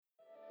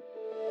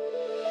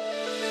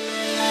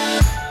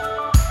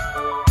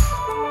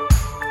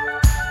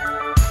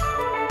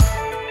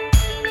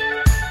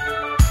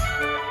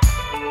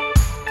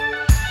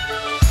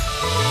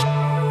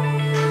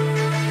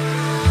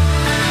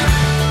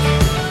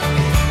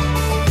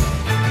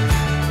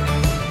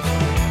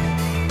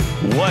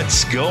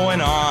What's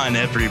going on,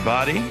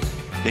 everybody?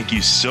 Thank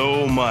you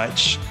so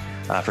much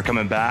for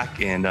coming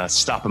back and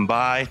stopping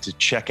by to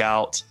check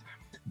out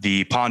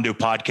the Pondo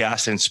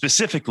podcast and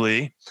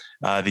specifically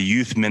the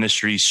youth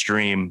ministry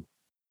stream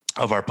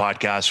of our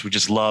podcast. We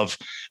just love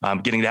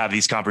getting to have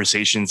these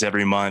conversations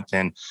every month.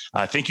 And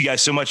thank you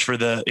guys so much for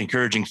the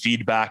encouraging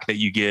feedback that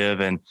you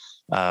give. And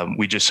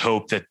we just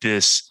hope that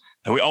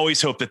we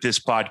always hope that this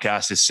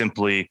podcast is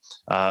simply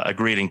a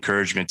great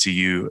encouragement to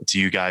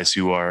you guys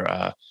who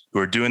are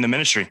doing the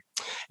ministry.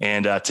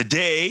 And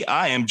today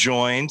I am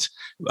joined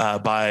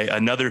by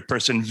another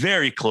person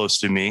very close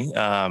to me.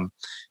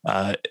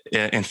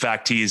 In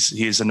fact,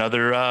 he's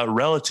another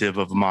relative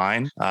of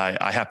mine.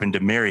 I happen to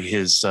marry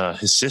his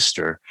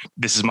sister.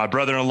 This is my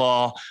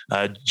brother-in-law,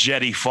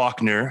 Jetty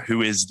Faulkner,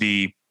 who is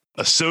the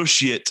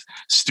associate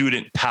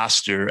student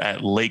pastor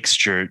at Lakes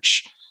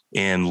Church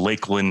in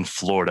Lakeland,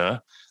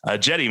 Florida.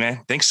 Jetty,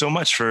 man, thanks so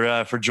much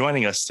for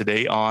joining us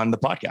today on the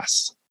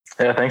podcast.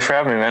 Yeah, thanks for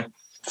having me, man.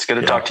 It's good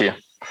to talk to you.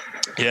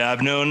 Yeah,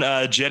 I've known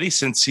Jetty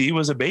since he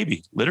was a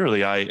baby.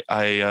 Literally,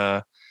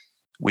 my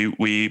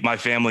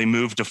family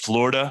moved to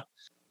Florida,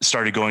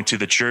 started going to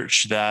the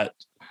church that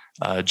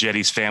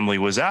Jetty's family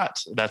was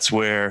at. That's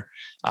where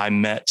I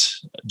met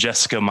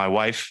Jessica, my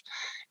wife,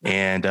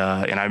 and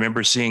I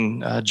remember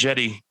seeing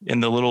Jetty in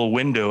the little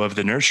window of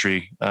the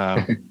nursery.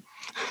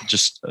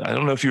 Just, I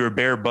don't know if you were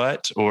bare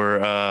butt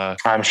or.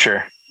 I'm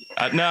sure.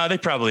 No, they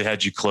probably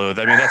had you clothed.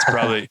 I mean,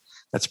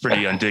 that's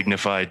pretty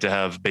undignified to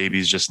have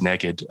babies just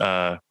naked.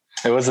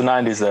 It was the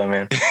 90s though,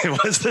 man.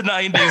 It was the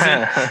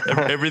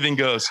 90s. Everything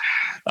goes.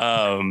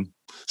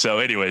 So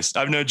anyways,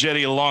 I've known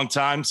Jetty a long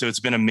time, so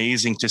it's been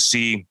amazing to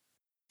see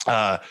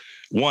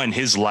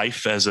his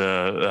life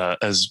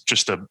as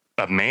just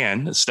a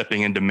man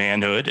stepping into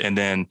manhood, and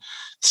then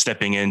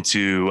stepping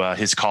into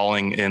his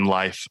calling in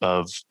life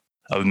of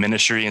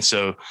ministry. And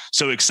so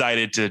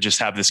excited to just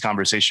have this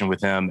conversation with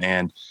him,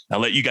 and I'll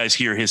let you guys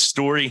hear his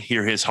story,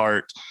 hear his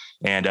heart,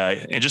 and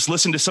just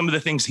listen to some of the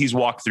things he's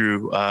walked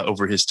through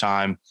over his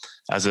time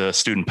as a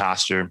student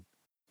pastor.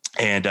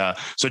 And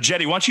so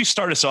Jetty, why don't you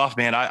start us off,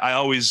 man? I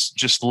always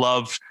just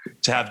love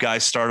to have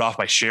guys start off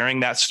by sharing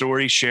that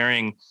story,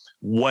 sharing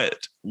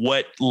what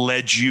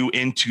led you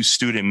into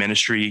student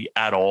ministry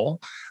at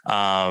all.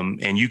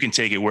 And you can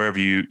take it wherever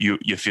you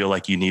feel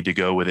like you need to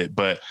go with it.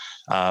 But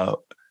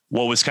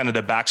what was kind of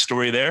the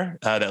backstory there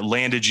that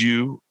landed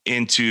you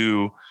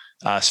into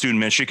student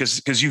ministry?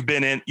 Because you've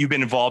been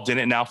involved in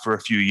it now for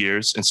a few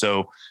years, and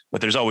so,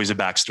 but there's always a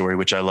backstory,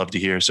 which I love to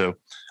hear. So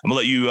I'm gonna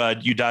let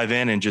you dive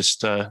in and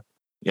just share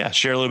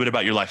a little bit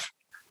about your life.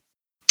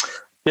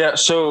 Yeah.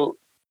 So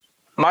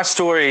my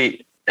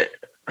story,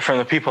 from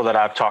the people that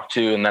I've talked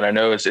to and that I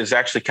know, is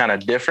actually kind of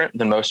different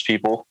than most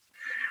people.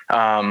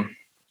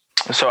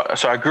 So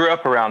I grew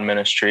up around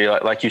ministry,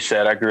 like you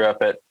said. I grew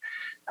up at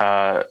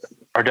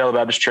Ardella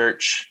Baptist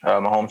Church,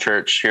 my home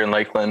church here in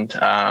Lakeland.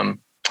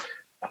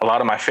 A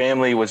lot of my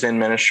family was in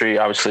ministry.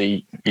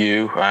 Obviously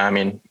you, I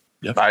mean,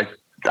 yep.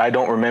 I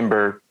don't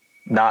remember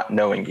not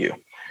knowing you.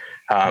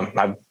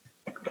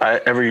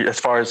 As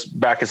far as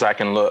back as I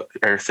can look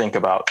or think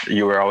about,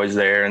 you were always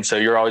there. And so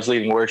you're always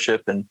leading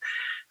worship. And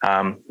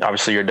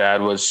obviously your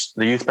dad was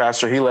the youth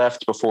pastor. He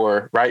left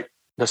before, right,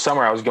 the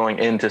summer I was going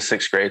into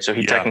sixth grade. So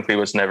he technically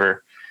was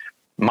never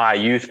my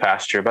youth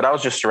pastor, but I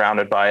was just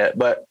surrounded by it.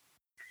 But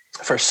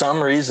for some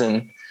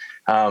reason,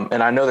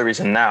 and I know the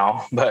reason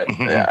now, but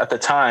at the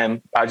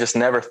time, I just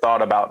never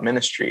thought about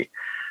ministry.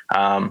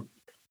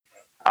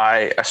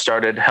 I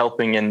started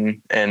helping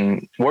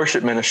in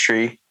worship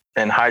ministry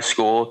in high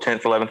school,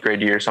 10th, 11th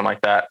grade year, something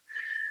like that.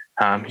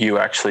 You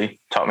actually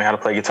taught me how to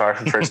play guitar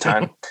for the first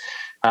time.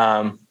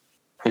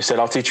 You said,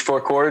 I'll teach you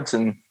 4 chords,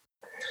 and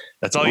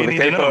that's all you need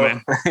to know,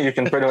 man. You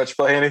can pretty much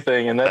play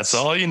anything. And that's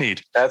all you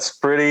need. That's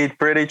pretty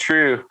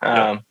true.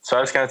 Yep. So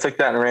I just kind of took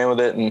that and ran with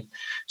it and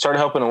started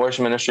helping in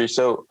worship ministry.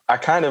 So I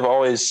kind of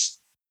always,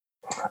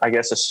 I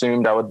guess,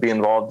 assumed I would be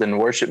involved in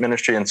worship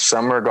ministry in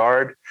some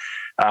regard.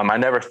 I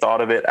never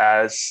thought of it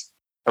as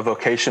a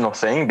vocational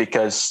thing,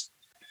 because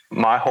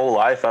my whole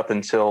life up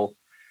until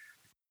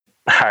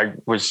I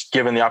was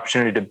given the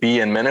opportunity to be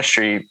in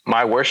ministry,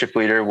 my worship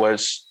leader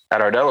was at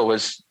Ardella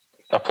was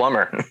a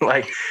plumber.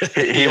 Like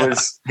he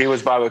was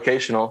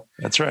bivocational.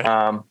 That's right.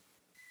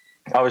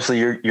 Obviously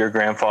your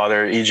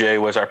grandfather,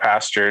 EJ, was our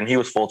pastor, and he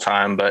was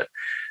full-time, but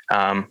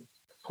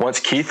once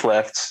Keith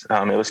left,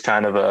 it was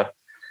kind of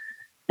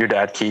your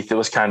dad, Keith, it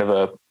was kind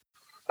of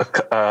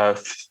a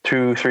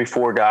 2, 3,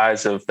 4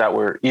 guys that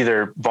were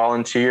either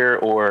volunteer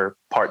or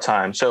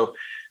part-time. So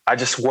I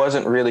just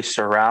wasn't really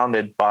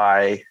surrounded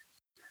by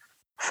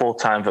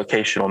full-time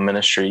vocational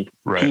ministry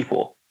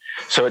people.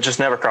 So it just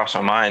never crossed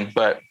my mind.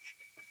 But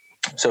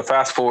so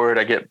fast forward,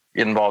 I get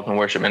involved in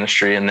worship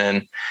ministry, and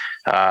then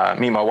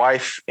meet my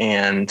wife,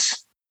 and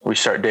we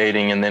start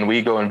dating. And then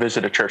we go and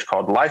visit a church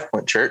called Life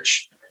Point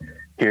Church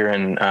here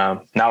in,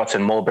 now it's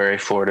in Mulberry,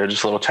 Florida,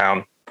 just a little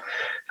town,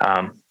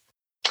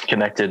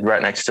 connected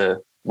right next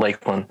to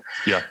Lakeland.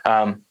 Yeah.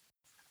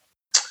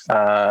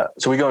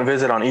 So we go and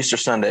visit on Easter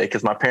Sunday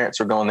because my parents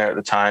were going there at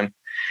the time.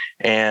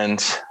 And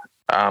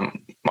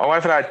my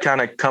wife and I had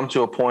kind of come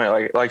to a point,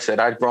 like I said,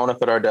 I'd grown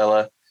up at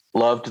Ardella,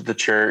 loved the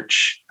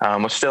church,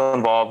 was still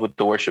involved with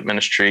the worship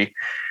ministry.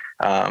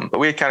 But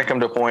we had kind of come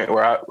to a point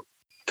where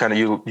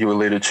you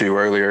alluded to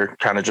earlier,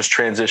 kind of just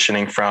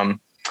transitioning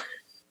from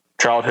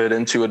childhood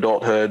into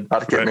adulthood,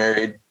 about to get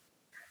married,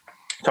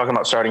 talking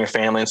about starting a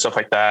family and stuff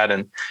like that.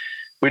 And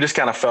we just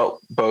kind of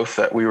felt both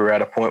that we were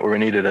at a point where we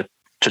needed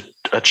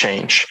a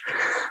change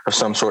of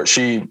some sort.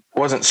 She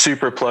wasn't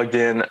super plugged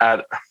in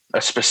at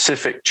a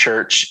specific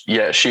church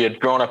yet. She had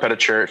grown up at a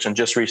church and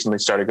just recently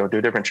started going to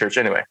a different church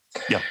anyway.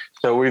 Yeah.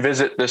 So we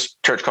visit this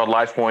church called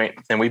Life Point,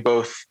 and we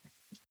both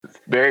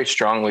very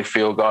strongly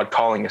feel God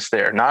calling us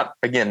there. Not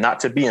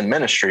to be in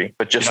ministry,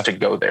 but just to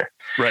go there.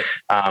 Right.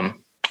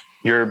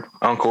 Your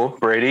uncle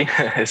Brady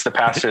is the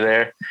pastor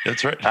there.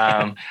 That's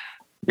right.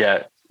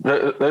 Yeah.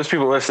 Those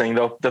people listening,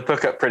 they'll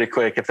pick up pretty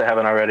quick if they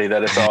haven't already,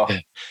 that it's all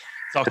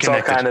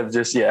kind of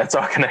just, it's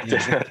all connected.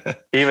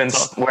 Even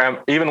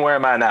where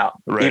I'm at now,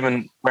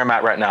 even where I'm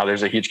at right now,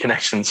 there's a huge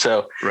connection.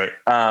 So,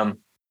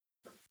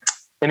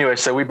 anyway,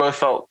 so we both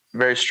felt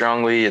very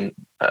strongly and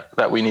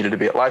that we needed to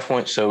be at Life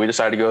Point. So we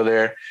decided to go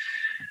there.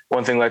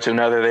 One thing led to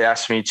another. They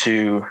asked me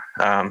to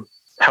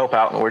help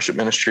out in the worship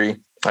ministry.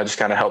 I just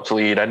kind of helped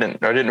lead. I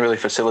didn't really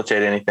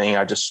facilitate anything.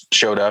 I just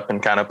showed up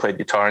and kind of played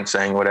guitar and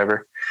sang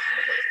whatever.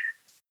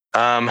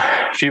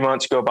 A few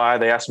months go by,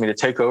 they asked me to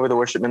take over the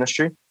worship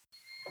ministry.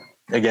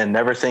 Again,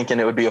 never thinking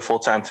it would be a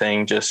full-time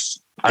thing.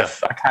 I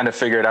kind of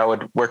figured I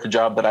would work a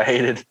job that I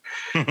hated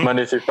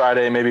Monday through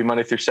Friday, maybe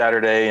Monday through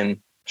Saturday,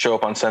 and show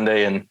up on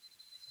Sunday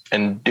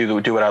and do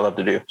what I love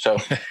to do. So,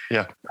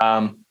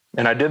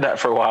 and I did that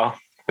for a while.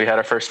 We had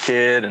our first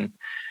kid, and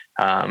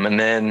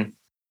then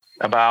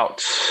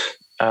about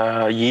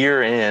a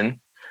year in,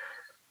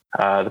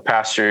 the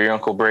pastor, your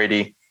Uncle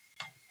Brady,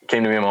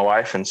 came to me and my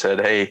wife and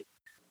said, "Hey,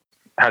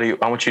 I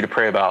want you to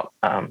pray about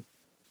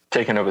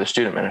taking over the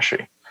student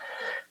ministry."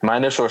 My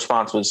initial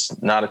response was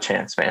not a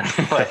chance, man.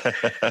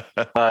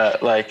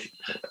 I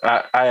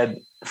had,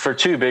 for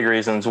two big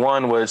reasons.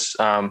 One was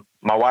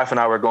my wife and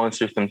I were going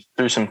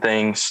through some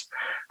things.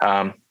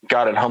 God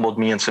had humbled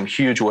me in some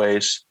huge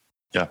ways.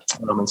 Yeah.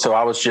 And so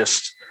I was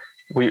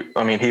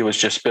he was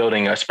just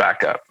building us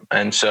back up.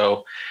 And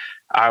so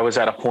I was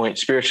at a point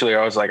spiritually,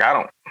 I was like,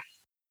 I'm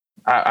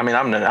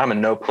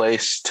in no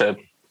place to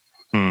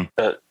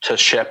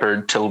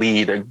shepherd, to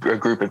lead a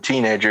group of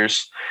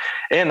teenagers.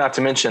 And not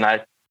to mention,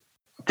 I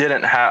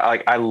didn't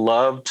have, I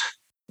loved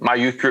my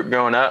youth group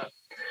growing up.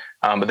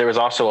 But there was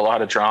also a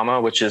lot of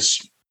drama, which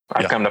is,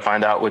 I've come to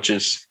find out, which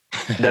is,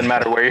 doesn't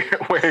matter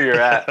where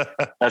you're at.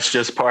 That's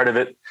just part of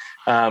it.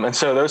 And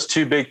so those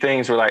two big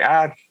things were like,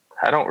 I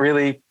don't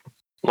really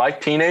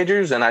like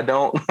teenagers, and I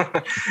don't,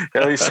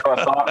 at least so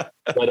I thought,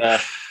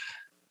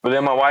 but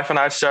then my wife and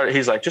I started,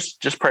 he's like,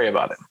 just pray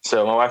about it.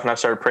 So my wife and I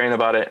started praying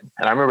about it.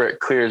 And I remember it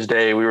clear as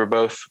day. We were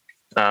both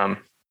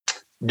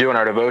doing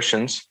our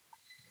devotions.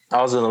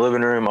 I was in the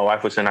living room. My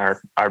wife was in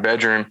our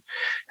bedroom,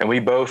 and we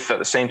both at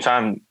the same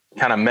time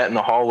kind of met in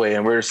the hallway,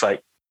 and we're just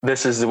like,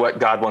 this is what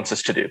God wants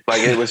us to do.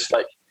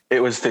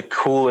 It was the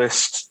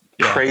coolest,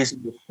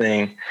 craziest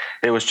thing.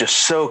 It was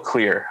just so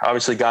clear.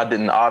 Obviously God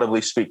didn't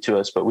audibly speak to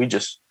us, but we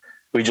just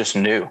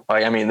knew.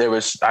 I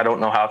don't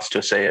know how else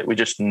to say it. We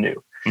just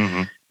knew.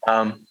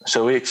 Mm-hmm.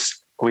 So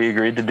we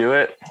agreed to do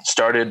it,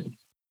 started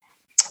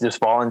just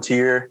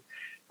volunteer.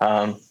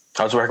 I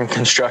was working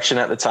construction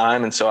at the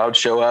time. And so I would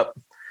show up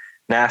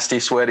nasty,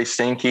 sweaty,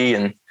 stinky,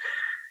 and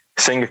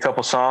sing a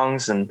couple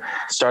songs, and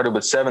started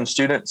with 7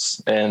 students,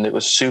 and it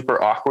was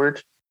super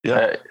awkward.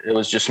 Yeah. It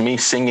was just me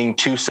singing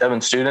to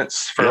 7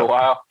 students for a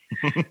while.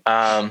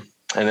 And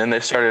then they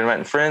started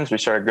inviting friends. We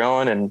started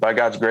growing, and by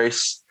God's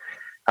grace,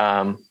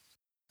 the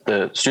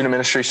student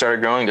ministry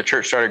started growing, the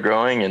church started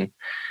growing. And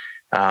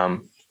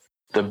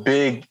the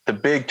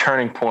big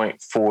turning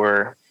point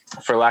for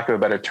lack of a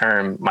better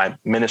term, my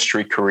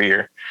ministry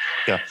career,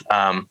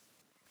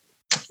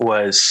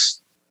 was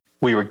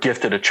we were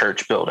gifted a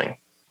church building.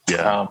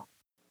 Yeah.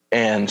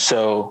 And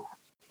so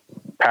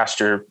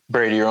Pastor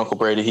Brady, your Uncle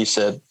Brady, he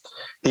said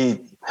he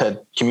had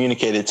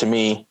communicated to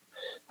me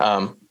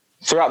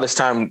throughout this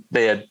time.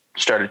 They had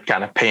started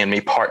kind of paying me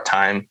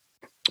part-time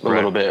a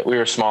little bit. We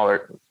were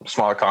smaller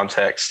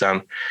context.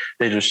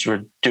 They just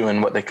were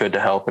doing what they could to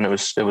help. And it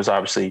was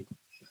obviously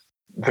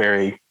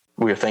we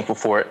were thankful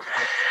for it.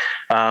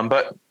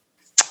 But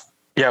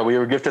yeah, we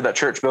were gifted that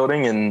church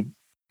building, and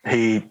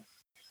he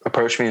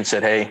approached me and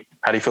said, "Hey,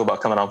 how do you feel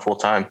about coming on full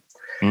time?"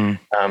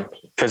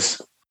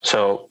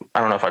 So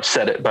I don't know if I've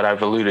said it, but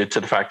I've alluded to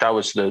the fact I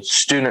was the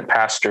student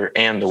pastor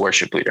and the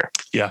worship leader.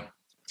 Yeah.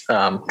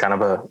 Kind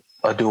of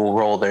a dual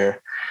role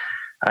there.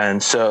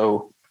 And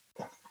so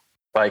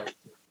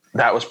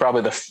that was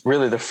probably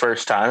really the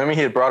first time. I mean,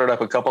 he had brought it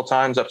up a couple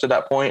times up to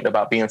that point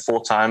about being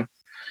full-time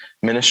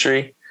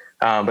ministry.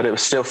 But it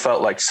still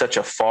felt like such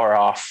a far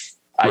off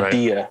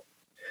idea.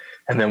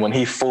 And then when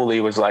he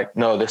fully was like,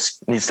 "No, this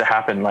needs to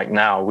happen like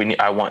now.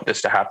 I want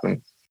this to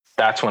happen."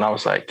 That's when I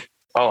was like,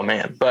 "Oh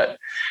man." But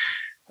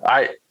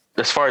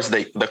as far as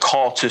the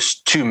call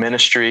to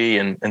ministry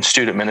and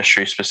student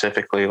ministry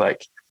specifically,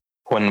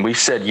 when we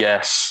said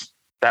yes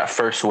that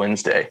first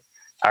Wednesday,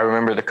 I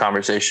remember the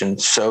conversation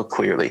so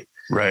clearly.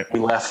 Right. We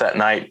left that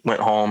night, went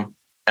home,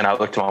 and I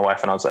looked at my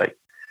wife and I was like,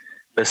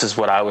 this is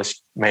what I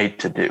was made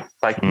to do.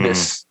 Like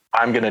this,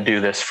 I'm going to do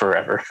this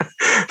forever.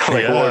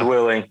 Like Lord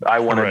willing, I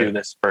want to do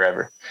this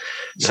forever.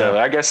 So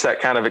I guess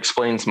that kind of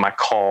explains my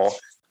call.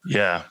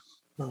 Yeah.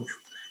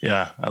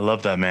 Yeah. I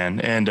love that, man.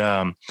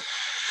 And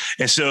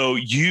so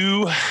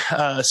you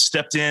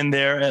stepped in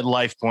there at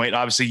LifePoint.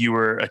 Obviously you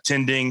were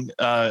attending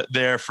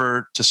there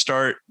to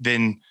start,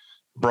 then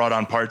brought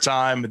on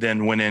part-time,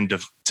 then went into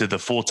the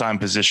full-time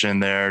position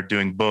there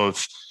doing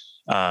both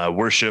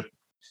worship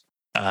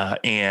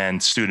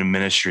and student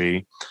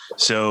ministry.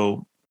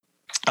 So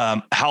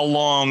how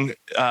long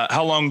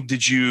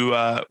did you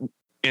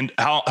and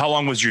how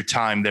long was your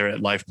time there at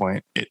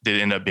LifePoint? Did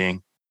it end up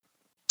being?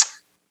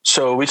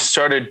 So we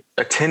started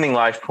attending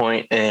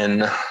LifePoint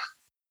in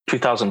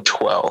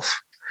 2012.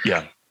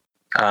 Yeah.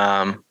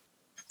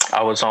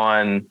 I was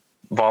on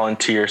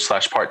volunteer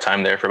 /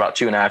 part-time there for about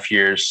 2.5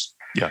 years.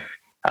 Yeah.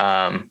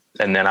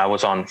 And then I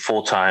was on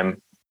full-time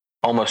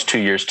almost 2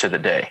 years to the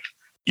day.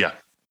 Yeah.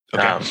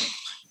 Okay.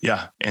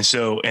 Yeah.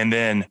 And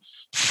then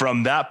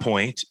from that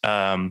point,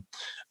 God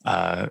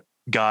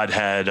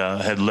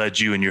had led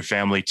you and your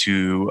family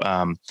to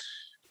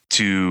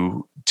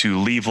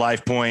leave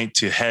LifePoint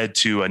to head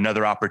to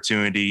another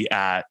opportunity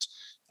at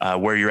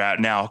where you're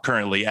at now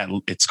currently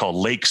it's called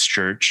Lakes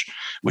Church,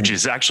 which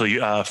is actually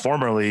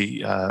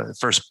formerly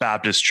First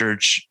Baptist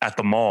Church at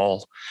the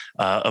Mall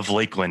of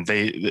Lakeland.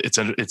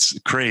 It's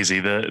crazy.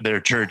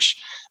 Their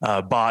church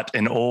bought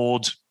an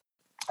old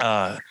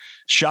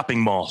shopping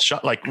mall.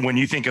 Like when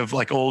you think of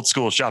like old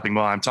school shopping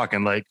mall, I'm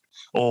talking like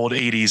old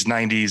 80s,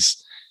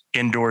 90s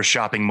indoor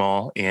shopping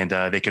mall, and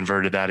they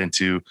converted that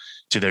to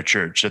their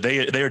church. So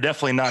they are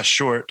definitely not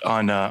short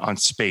on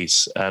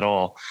space at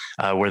all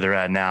where they're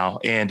at now.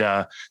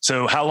 And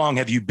so how long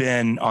have you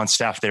been on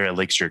staff there at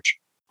Lakes Church?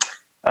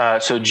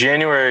 So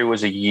January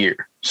was a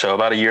year, so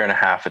about 1.5 years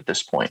at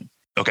this point.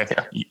 Okay.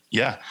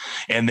 Yeah.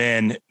 And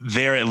then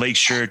there at Lakes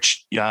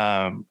Church,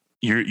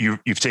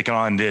 you've taken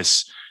on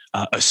this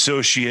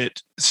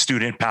associate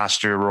student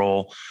pastor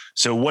role.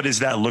 So what does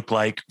that look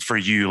like for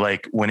you?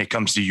 Like when it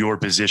comes to your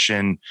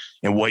position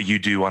and what you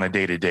do on a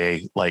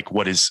day-to-day, like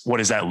what does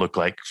that look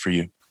like for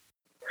you?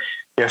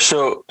 Yeah.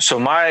 So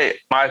my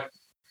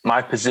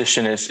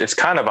position is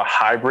kind of a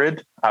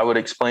hybrid. I would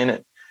explain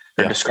it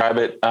or describe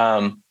it.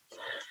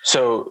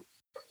 So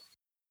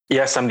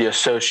yes, I'm the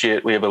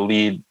associate. We have a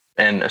lead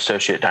and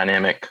associate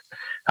dynamic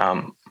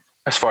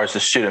as far as the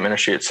student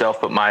ministry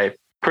itself, but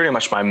pretty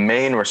much my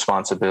main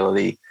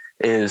responsibility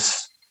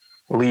is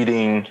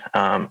leading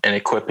and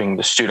equipping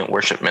the student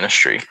worship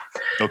ministry.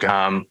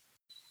 Okay.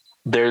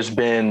 There's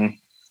been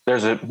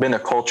a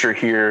culture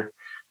here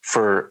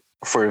for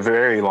a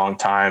very long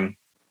time.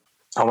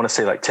 I want to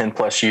say like 10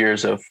 plus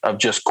years of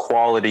just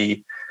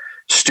quality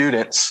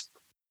students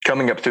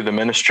coming up through the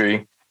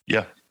ministry.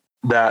 Yeah.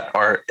 That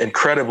are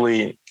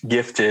incredibly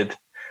gifted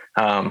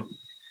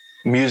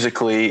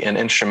musically and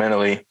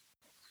instrumentally,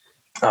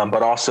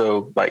 but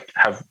also like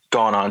have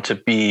gone on to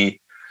be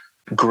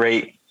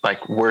great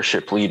like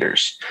worship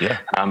leaders. Yeah.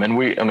 And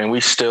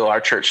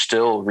our church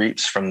still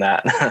reaps from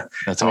that.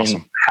 That's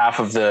awesome. We have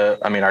 3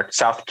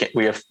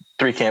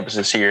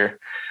 campuses here.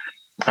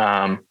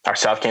 Our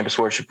South Campus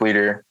worship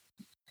leader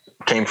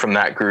came from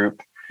that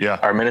group. Yeah.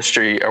 Our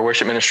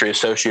worship ministry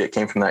associate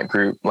came from that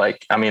group.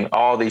 Like,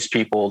 all these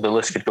people, the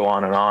list could go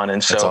on and on.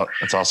 And so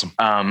that's awesome.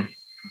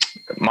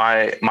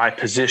 My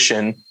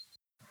position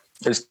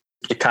is,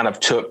 it kind of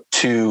took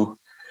two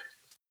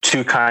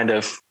kind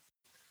of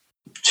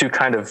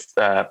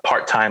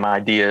part-time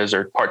ideas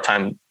or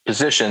part-time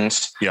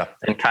positions,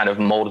 and kind of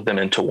molded them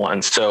into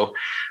one. So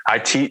I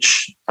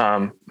teach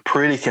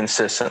pretty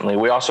consistently.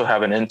 We also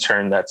have an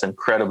intern that's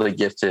incredibly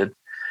gifted.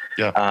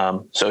 Yeah.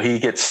 So he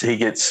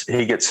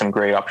gets some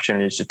great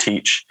opportunities to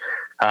teach.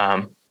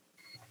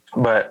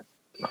 But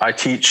I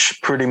teach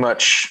pretty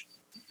much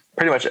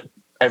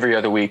every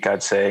other week,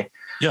 I'd say.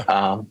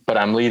 Yeah. But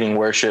I'm leading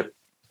worship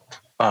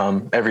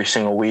every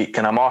single week,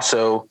 and I'm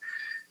also,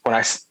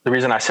 the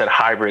reason I said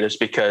hybrid is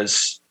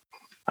because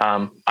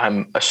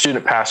I'm a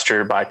student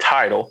pastor by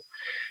title,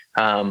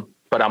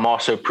 but I'm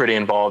also pretty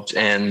involved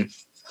in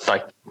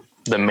like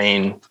the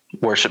main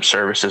worship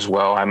service as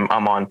well.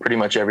 I'm on pretty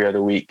much every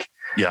other week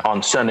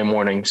on Sunday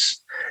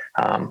mornings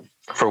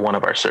for one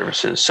of our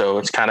services. So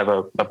it's kind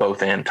of a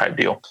both and type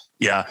deal.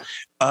 Yeah.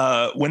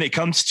 When it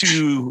comes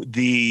to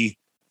the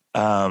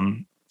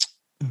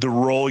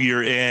role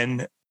you're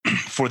in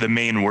for the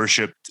main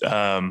worship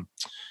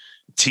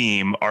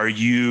team, are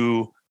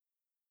you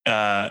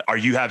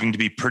having to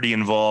be pretty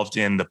involved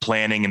in the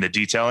planning and the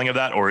detailing of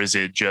that? Or is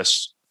it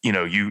just,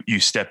 you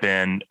step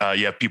in,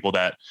 you have people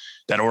that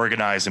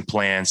organize and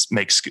plans,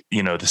 makes,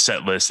 the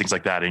set list, things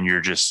like that, and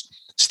you're just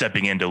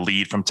stepping in to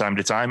lead from time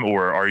to time?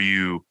 Or are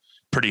you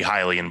pretty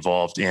highly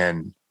involved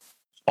in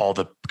all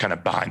the kind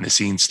of behind the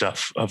scenes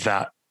stuff of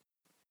that?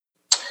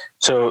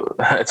 So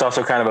it's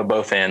also kind of a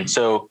both and.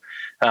 So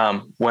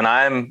when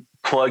I'm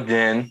plugged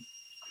in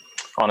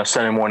on a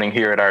Sunday morning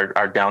here at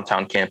our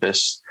downtown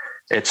campus,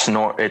 it's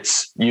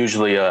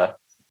usually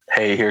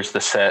hey, here's the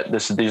set.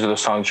 These are the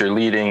songs you're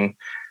leading,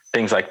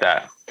 things like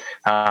that.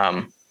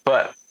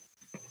 But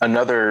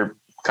another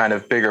kind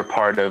of bigger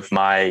part of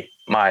my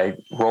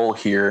role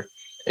here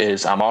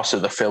is I'm also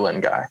the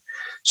fill-in guy.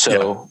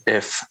 So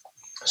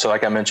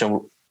like I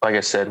mentioned, like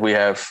I said, we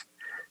have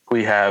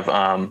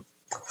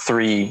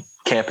 3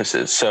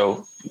 campuses.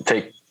 So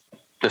take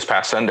this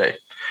past Sunday,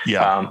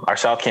 our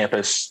South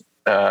Campus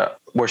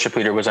worship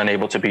leader was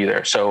unable to be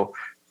there. So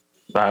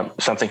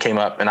something came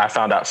up and I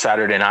found out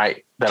Saturday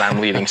night that I'm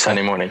leading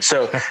Sunday morning.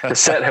 So the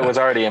set was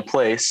already in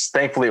place.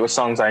 Thankfully it was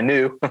songs I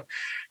knew.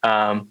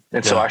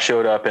 So I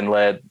showed up and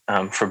led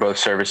for both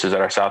services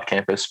at our South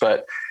Campus.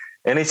 But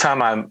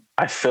anytime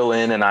I fill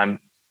in and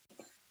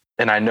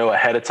I know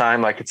ahead of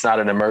time, like it's not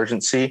an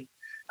emergency,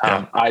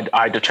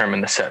 I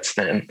determine the sets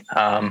then.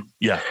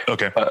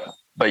 Okay.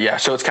 But yeah,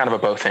 so it's kind of a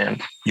both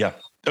and. Yeah.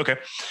 Okay.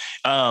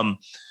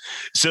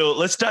 So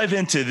let's dive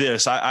into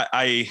this.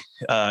 I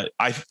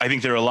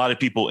think there are a lot of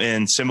people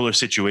in similar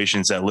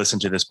situations that listen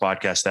to this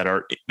podcast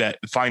that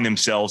find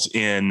themselves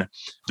in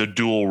the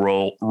dual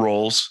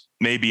roles.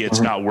 Maybe it's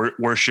not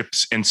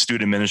worships and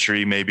student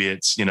ministry. Maybe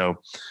it's,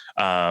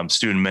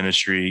 student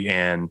ministry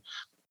and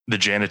the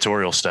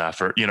janitorial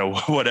staff, or,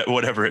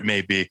 whatever it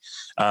may be,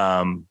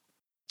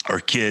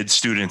 or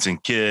students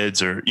and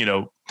kids, or,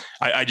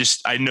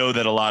 I know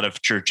that a lot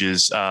of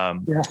churches,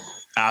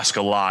 ask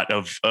a lot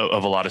of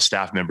a lot of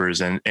staff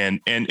members, and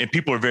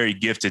people are very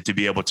gifted to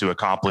be able to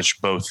accomplish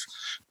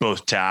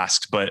both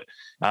tasks. But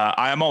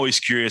I am always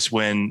curious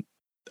when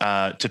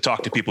to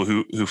talk to people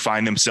who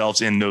find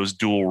themselves in those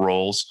dual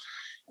roles.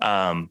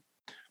 How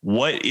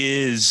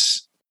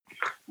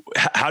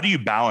do you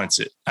balance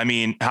it? I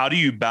mean, how do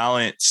you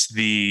balance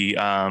the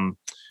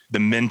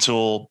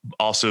mental,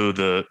 also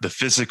the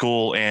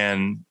physical,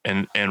 and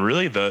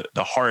really the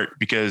heart,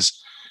 because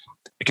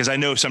I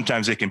know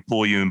sometimes it can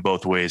pull you in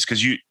both ways.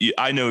 Cause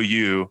I know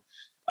you,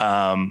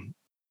 I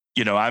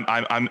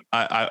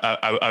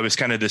was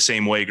kind of the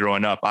same way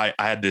growing up. I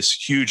had this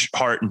huge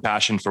heart and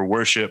passion for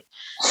worship.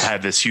 I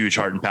had this huge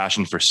heart and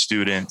passion for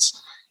students.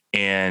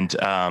 And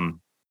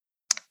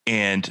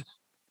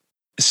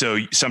so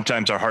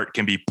sometimes our heart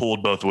can be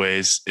pulled both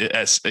ways,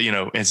 as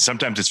and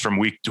sometimes it's from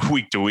week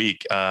to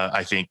week,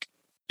 I think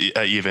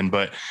even,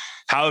 but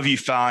how have you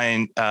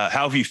found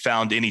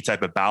any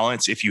type of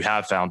balance, if you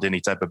have found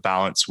any type of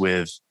balance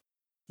with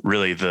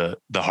really the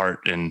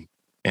heart and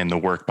the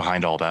work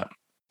behind all that?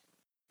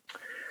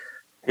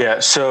 Yeah.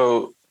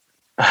 So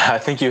I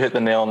think you hit the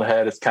nail on the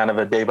head. It's kind of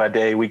a day by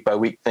day, week by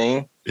week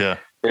thing. Yeah.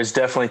 There's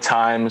definitely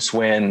times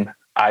when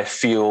I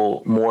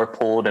feel more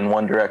pulled in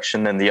one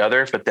direction than the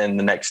other, but then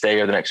the next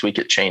day or the next week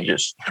it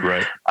changes.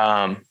 Right.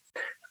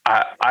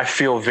 I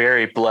feel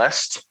very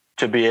blessed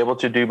to be able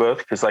to do both,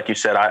 because like you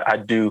said, I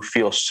do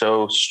feel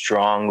so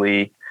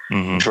strongly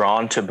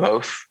drawn to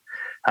both.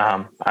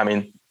 I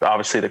mean,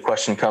 obviously the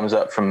question comes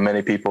up from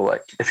many people,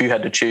 like, if you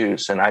had to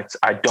choose, and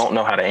I don't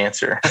know how to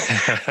answer.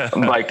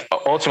 Like,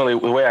 ultimately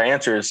the way I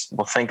answer is,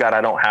 well, thank God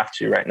I don't have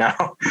to right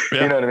now.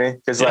 Yeah. You know what I mean?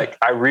 Because like,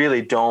 I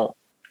really don't,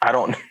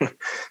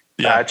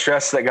 I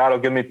trust that God will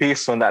give me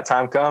peace when that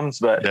time comes.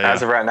 But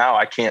as of right now,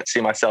 I can't see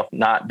myself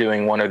not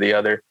doing one or the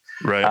other.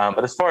 Right.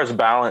 But as far as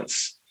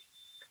balance,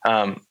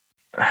 I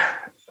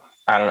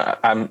don't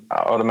know.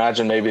 I would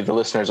imagine maybe the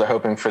listeners are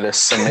hoping for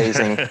this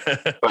amazing,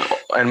 but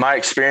in my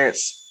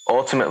experience,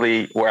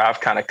 ultimately where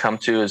I've kind of come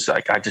to is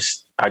like, I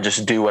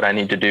just do what I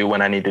need to do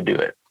when I need to do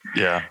it.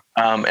 Yeah.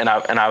 I'm an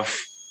avid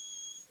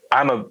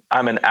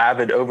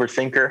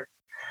overthinker.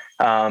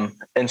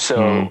 And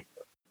so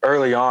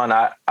early on,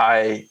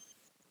 I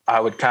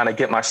would kind of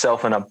get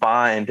myself in a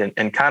bind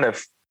and kind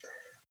of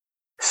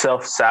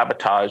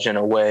self-sabotage in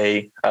a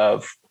way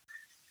of,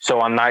 so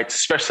on nights,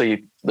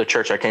 especially the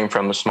church I came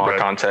from, the smaller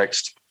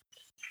context,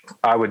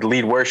 I would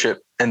lead worship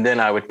and then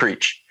I would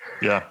preach.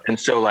 Yeah. And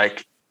so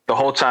like the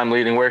whole time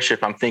leading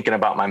worship, I'm thinking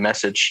about my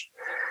message.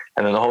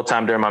 And then the whole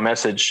time during my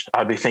message,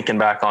 I'd be thinking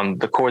back on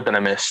the chord that I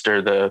missed,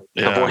 or the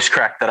voice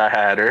crack that I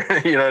had, or,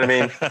 you know what I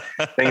mean?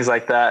 Things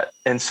like that.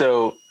 And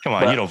so, come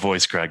on, you don't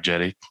voice crack,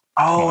 Jetty.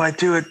 Oh, I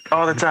do it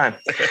all the time.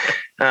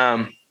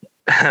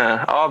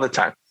 All the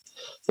time.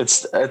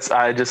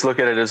 I just look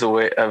at it as a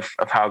way of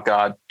how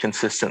God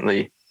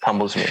consistently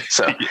humbles me.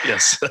 So,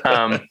 yes.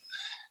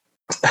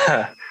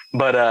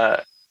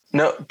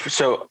 No,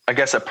 so I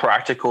guess a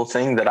practical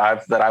thing that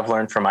I've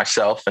learned for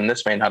myself, and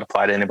this may not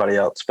apply to anybody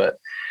else, but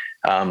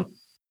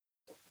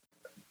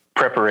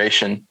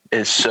preparation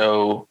is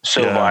so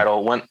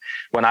vital.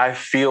 When I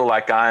feel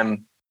like I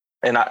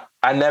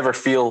never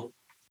feel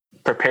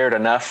prepared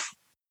enough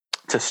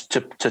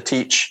to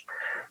teach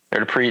or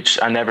to preach.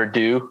 I never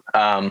do.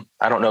 I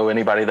don't know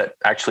anybody that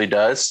actually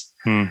does.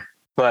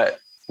 But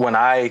when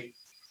I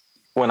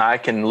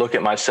can look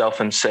at myself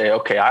and say,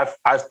 okay,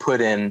 I've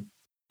put in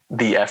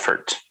the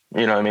effort,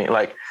 you know what I mean?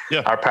 Like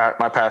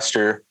my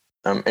pastor,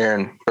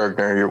 Aaron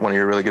Bergner, one of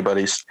your really good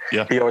buddies.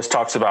 Yeah. He always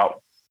talks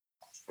about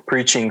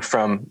preaching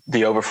from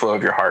the overflow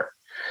of your heart.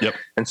 Yep.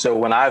 And so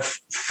when I've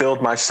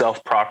filled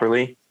myself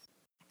properly,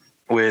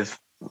 with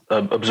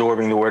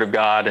absorbing the word of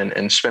God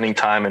and spending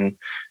time in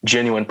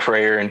genuine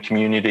prayer and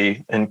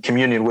community and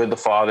communion with the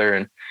Father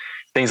and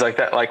things like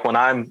that. Like when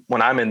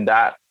I'm in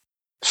that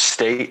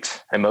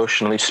state,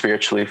 emotionally,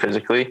 spiritually,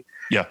 physically,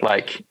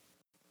 like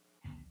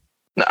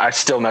I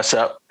still mess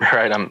up,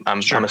 right? I'm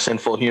a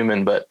sinful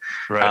human, but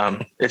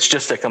it's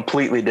just a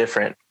completely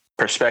different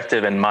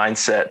perspective and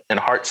mindset and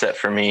heart set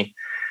for me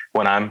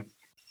when I'm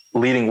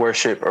leading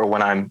worship or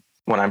when I'm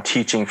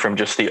teaching from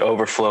just the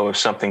overflow of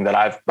something that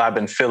I've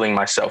been filling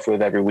myself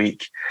with every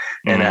week.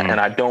 And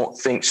I don't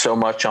think so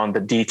much on the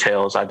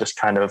details. I just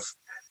kind of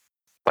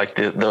like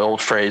the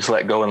old phrase,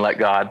 let go and let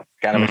God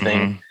kind of a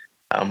thing.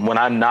 When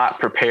I'm not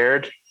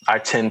prepared, I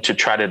tend to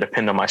try to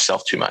depend on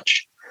myself too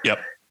much.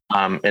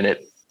 And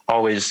it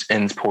always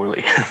ends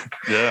poorly.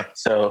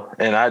 So,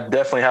 and I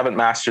definitely haven't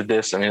mastered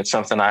this. I mean, it's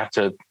something I have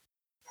to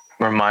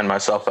remind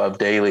myself of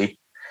daily.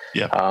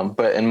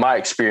 But in my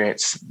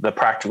experience, the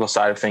practical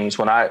side of things,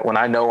 when I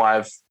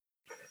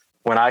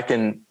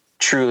can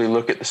truly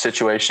look at the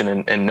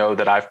situation and know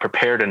that I've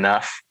prepared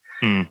enough,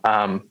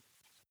 I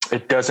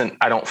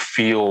don't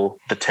feel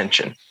the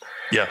tension.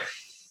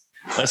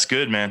 That's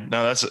good, man.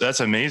 No, that's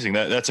amazing.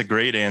 That's a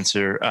great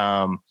answer.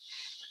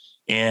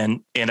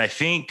 And I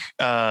think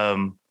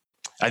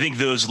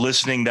those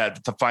listening that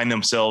find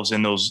themselves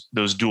in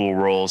those dual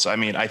roles, I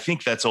mean, I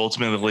think that's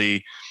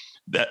ultimately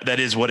that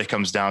is what it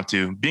comes down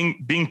to,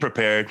 being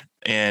prepared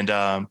and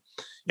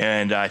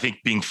I think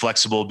being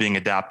flexible, being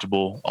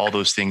adaptable, all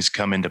those things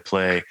come into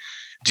play.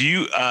 Do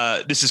you,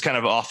 this is kind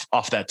of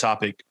off that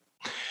topic.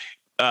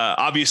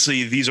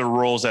 Obviously these are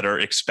roles that are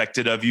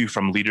expected of you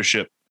from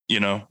leadership,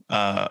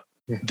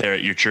 there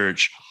at your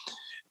church.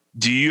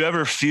 Do you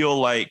ever feel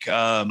like,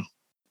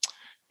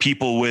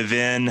 people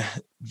within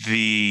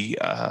the,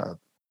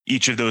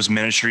 each of those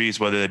ministries,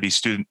 whether it be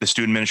the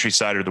student ministry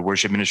side or the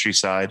worship ministry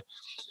side,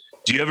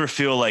 do you ever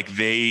feel like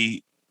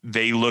they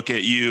look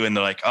at you and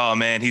they're like, oh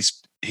man,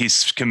 he's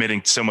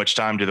committing so much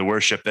time to the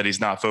worship that he's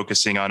not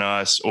focusing on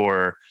us,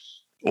 or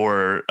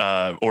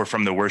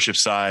from the worship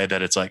side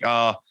that it's like,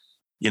 oh,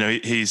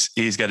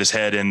 he's got his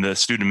head in the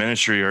student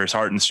ministry or his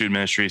heart in the student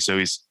ministry, so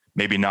he's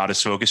maybe not as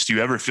focused. Do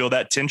you ever feel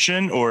that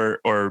tension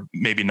or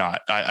maybe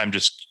not? I'm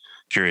just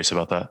curious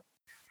about that.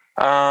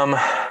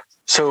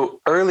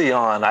 So early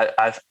on,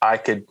 I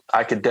could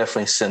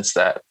definitely sense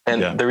that.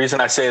 And the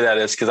reason I say that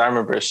is because I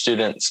remember a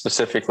student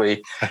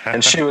specifically,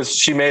 and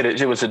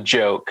it was a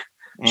joke.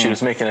 She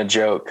was making a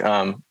joke.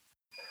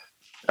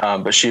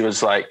 But she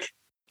was like,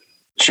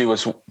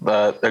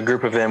 a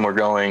group of them were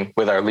going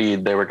with our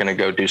lead. They were going to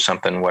go do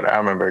something. I don't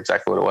remember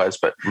exactly what it was,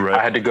 but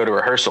I had to go to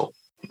rehearsal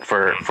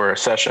for a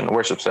session, a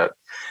worship set.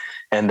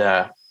 And,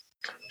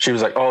 she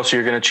was like, oh, so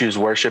you're going to choose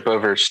worship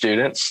over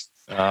students?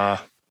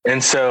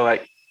 And so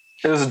like,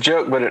 it was a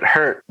joke, but it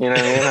hurt, you know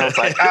what I mean? I was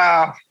like,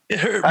 it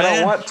hurt, I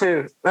don't want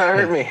to, that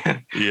hurt me.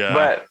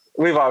 But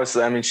we've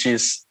obviously, I mean,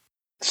 she's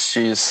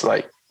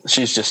just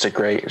she's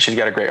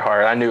got a great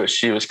heart. I knew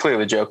she was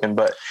clearly joking,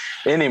 but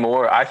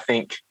anymore, I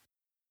think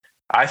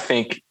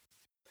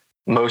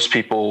most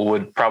people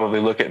would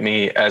probably look at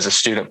me as a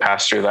student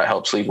pastor that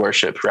helps lead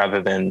worship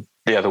rather than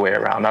the other way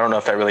around. I don't know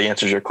if that really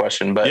answers your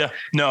question, but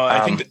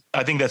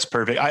I think that's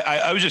perfect.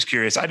 I was just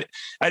curious. I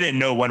didn't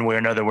know one way or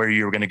another where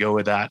you were going to go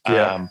with that.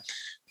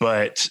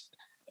 But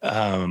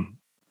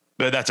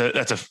that's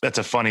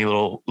a funny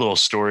little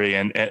story.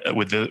 And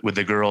with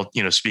the girl,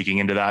 speaking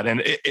into that,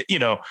 and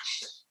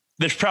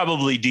there's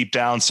probably deep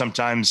down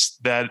sometimes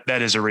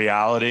that is a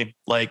reality,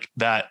 like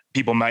that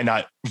people might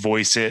not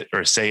voice it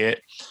or say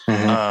it.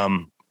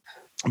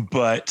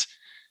 But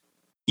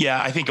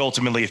yeah, I think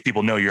ultimately if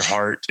people know your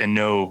heart and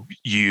know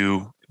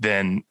you,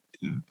 then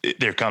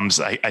there comes,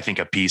 I think,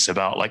 a piece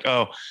about like,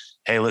 oh,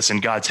 hey, listen,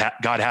 God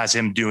has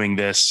him doing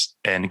this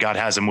and God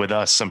has him with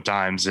us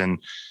sometimes. And,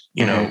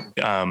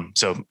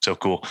 so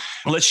cool.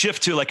 Let's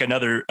shift to like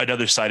another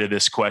side of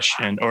this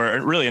question,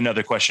 or really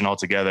another question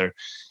altogether.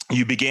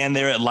 You began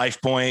there at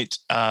Life Point.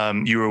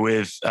 You were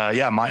with,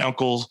 my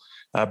uncle,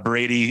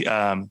 Brady,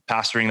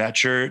 pastoring that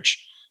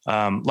church.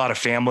 A lot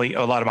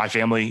of my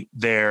family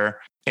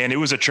there, and it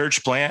was a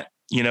church plant,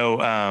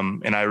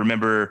 and I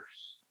remember,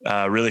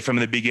 really from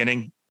the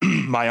beginning,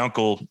 my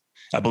uncle,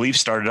 I believe,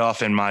 started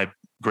off in my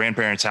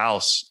grandparents'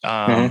 house.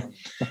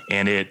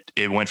 And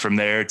it went from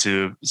there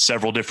to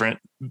several different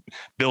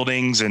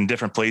buildings and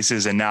different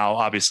places. And now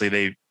obviously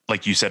they,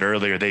 like you said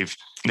earlier, they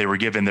were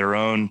given their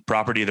own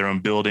property, their own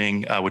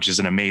building, which is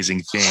an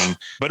amazing thing.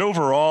 But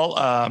overall,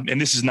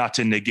 and this is not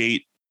to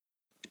negate,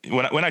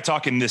 when I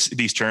talk in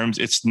these terms,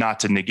 it's not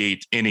to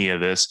negate any of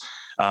this.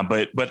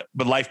 But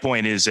Life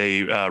Point is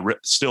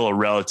still a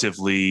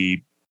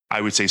relatively,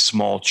 I would say,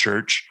 small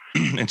church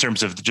in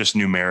terms of just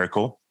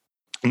numerical,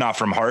 not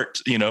from heart,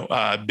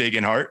 big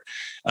in heart.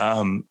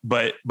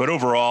 But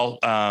overall,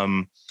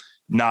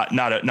 not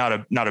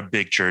a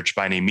big church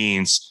by any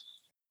means.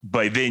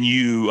 But then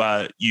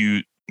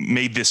you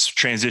made this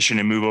transition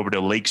and move over to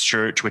Lakes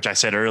Church, which I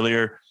said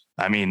earlier.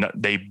 I mean,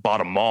 they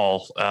bought a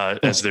mall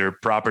as their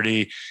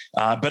property,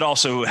 but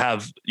also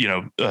have,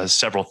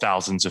 several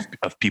thousands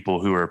of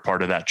people who are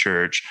part of that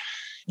church.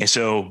 And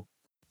so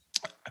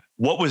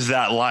what was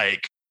that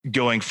like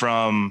going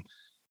from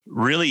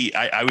really,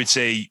 I would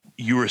say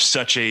you were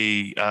such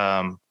a,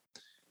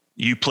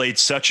 you played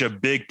such a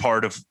big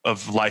part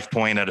of Life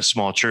Point at a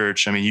small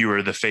church. I mean, you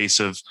were the face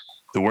of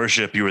the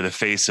worship. You were the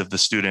face of the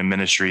student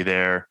ministry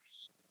there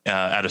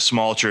at a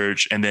small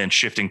church, and then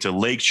shifting to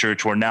Lake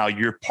Church, where now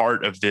you're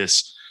part of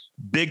this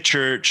big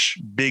church,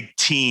 big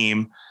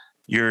team.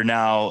 You're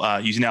now,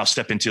 you now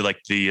step into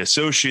like the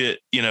associate,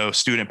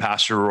 student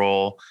pastor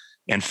role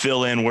and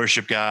fill in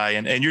worship guy.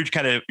 And you're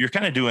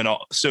kind of doing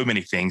so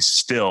many things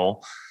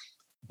still,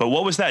 but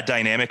what was that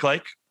dynamic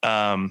like?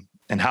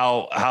 And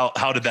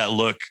how did that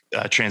look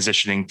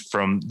transitioning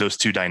from those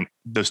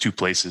two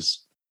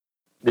places?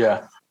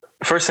 Yeah.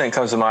 First thing that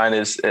comes to mind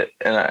is,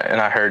 and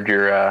I heard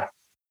your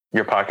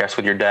podcast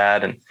with your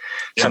dad, and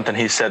something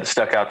he said that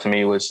stuck out to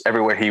me was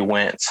everywhere he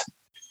went,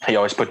 he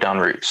always put down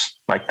roots.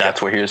 Like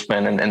that's where he was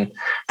been. And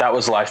that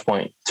was Life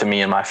Point to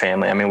me and my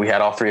family. I mean, we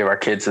had all three of our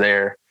kids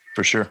there.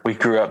 For sure. We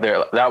grew up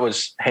there. That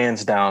was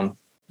hands down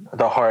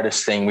the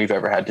hardest thing we've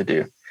ever had to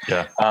do.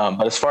 Yeah.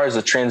 But as far as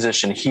the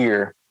transition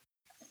here,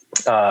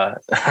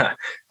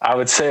 I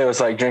would say it was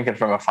like drinking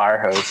from a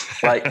fire hose.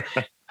 Like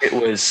it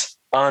was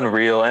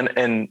unreal.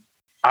 And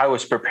I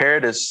was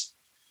prepared as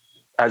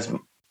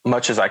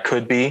much as I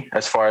could be,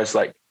 as far as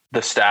like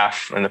the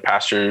staff and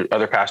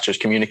other pastors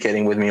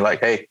communicating with me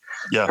like, hey,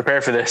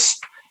 prepare for this.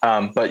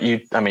 But you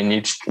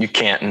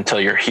can't until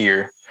you're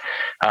here.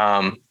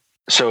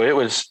 So it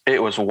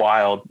was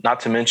wild,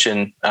 not to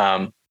mention,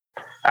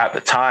 at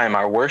the time,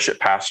 our worship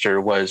pastor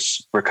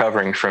was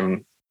recovering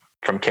from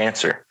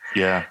cancer.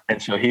 Yeah.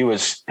 And so he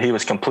was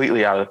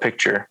completely out of the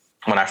picture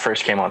when I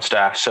first came on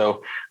staff.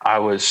 So I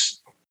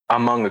was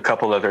among a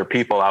couple other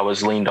people, I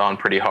was leaned on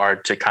pretty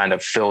hard to kind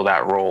of fill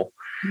that role.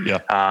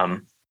 Yeah.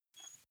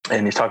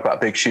 And you talk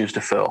about big shoes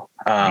to fill.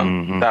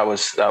 That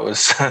was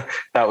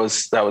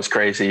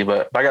crazy,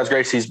 but by God's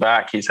grace, he's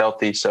back. He's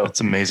healthy. So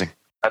that's amazing.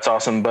 That's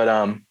awesome.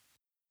 But,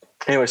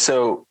 anyway,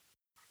 so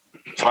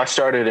I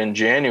started in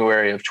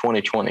January of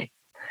 2020.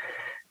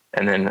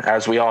 And then,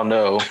 as we all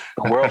know,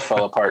 the world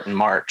fell apart in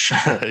March.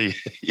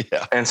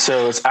 Yeah. And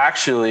so it's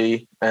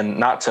actually, and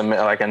not to,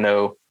 like, I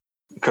know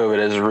COVID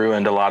has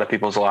ruined a lot of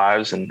people's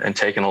lives and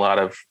taken a lot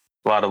of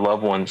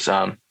loved ones.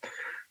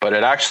 But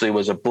it actually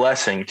was a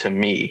blessing to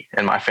me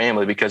and my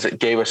family because it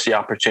gave us the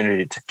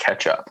opportunity to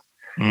catch up.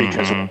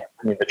 Because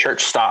the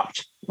church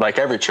stopped, like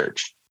every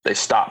church, they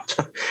stopped.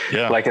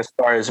 Yeah. Like as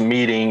far as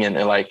meeting and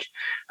like,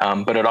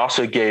 but it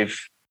also gave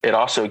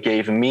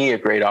me a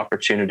great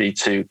opportunity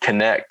to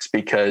connect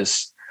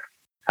because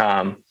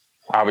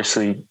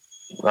obviously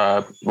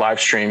live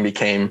stream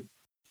became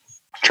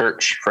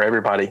church for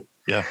everybody.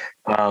 Yeah.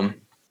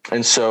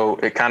 And so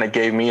it kind of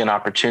gave me an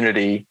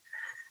opportunity,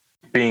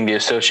 being the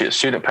associate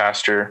student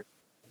pastor,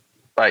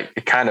 like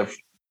it kind of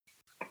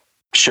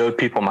showed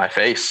people my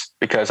face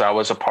because I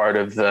was a part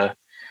of the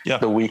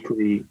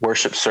weekly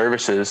worship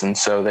services. And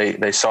so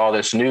they saw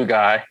this new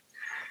guy,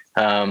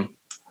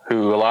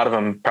 who a lot of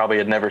them probably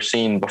had never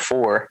seen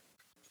before.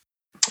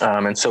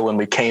 And so when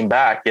we came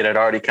back, it had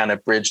already kind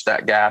of bridged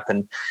that gap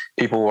and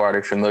people were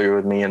already familiar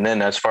with me. And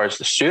then as far as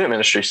the student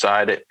ministry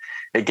side,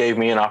 it gave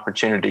me an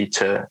opportunity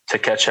to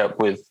catch up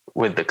with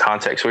the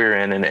context we were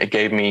in. And it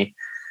gave me,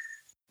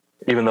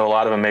 even though a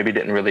lot of them maybe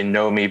didn't really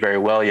know me very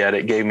well yet,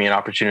 it gave me an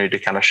opportunity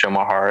to kind of show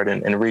my heart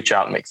and reach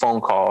out and make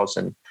phone calls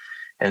and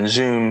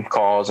Zoom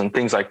calls and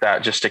things like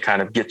that, just to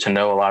kind of get to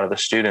know a lot of the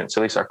students,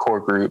 at least our core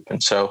group.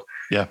 And so,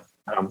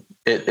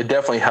 it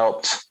definitely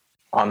helped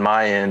on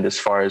my end as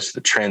far as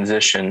the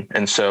transition.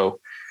 And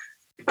so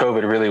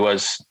COVID really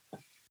was,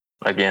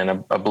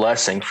 again, a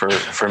blessing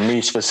for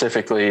me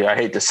specifically. I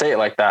hate to say it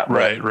like that,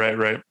 but,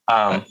 right.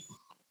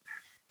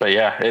 But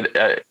yeah,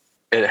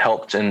 it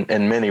helped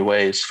in many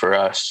ways for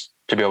us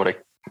to be able to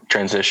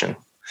transition.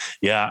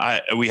 Yeah.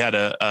 We had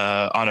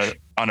on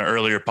an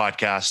earlier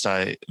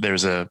podcast,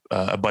 there's a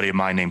buddy of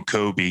mine named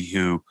Kobe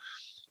who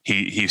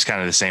he's kind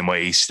of the same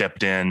way. He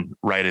stepped in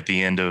right at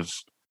the end of,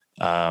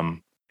 I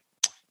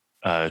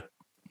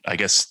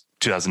guess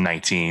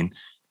 2019.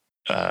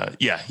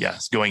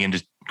 Going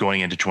into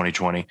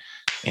 2020.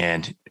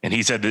 And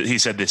he said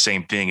the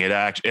same thing. It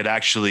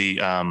actually,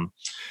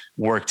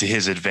 worked to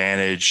his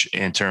advantage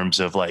in terms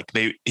of like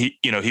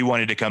he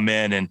wanted to come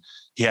in and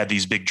he had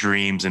these big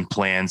dreams and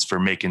plans for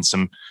making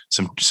some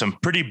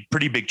pretty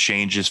big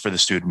changes for the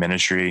student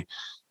ministry.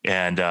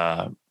 And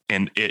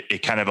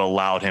it kind of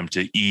allowed him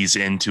to ease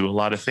into a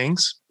lot of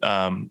things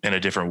in a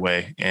different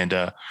way. And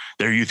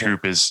their youth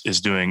group is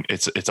doing,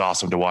 it's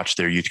awesome to watch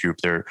their youth group.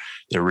 They're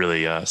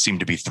really seem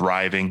to be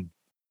thriving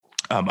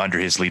under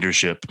his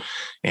leadership.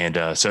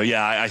 And so,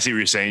 yeah, I see what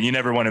you're saying. You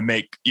never want to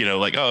make,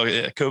 like, oh,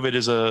 COVID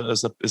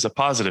is a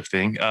positive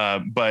thing.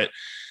 But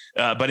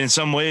in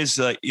some ways,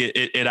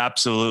 it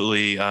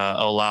absolutely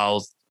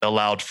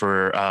allowed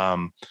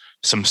for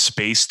some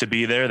space to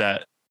be there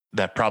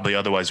that probably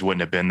otherwise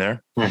wouldn't have been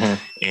there. Mm-hmm.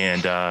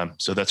 And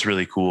so that's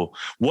really cool.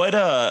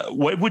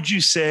 What would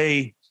you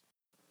say?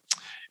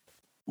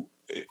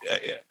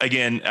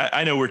 Again,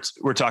 I know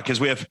we're talking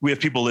because we have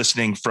people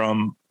listening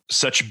from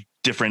such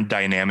different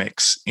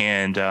dynamics.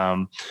 And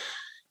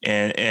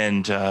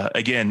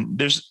again,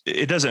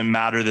 it doesn't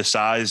matter the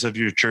size of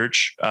your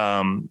church,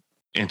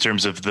 in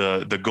terms of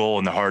the goal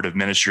and the heart of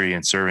ministry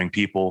and serving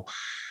people.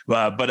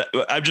 But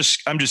I'm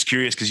just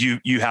curious, because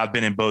you have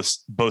been in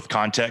both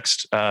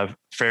contexts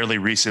fairly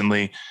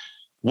recently.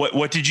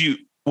 What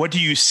do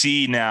you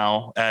see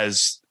now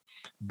as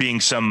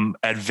being some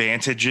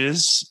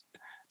advantages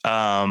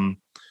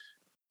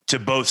to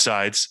both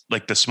sides,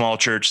 like the small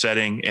church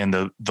setting and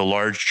the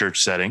large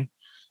church setting?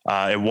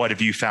 And what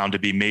have you found to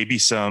be maybe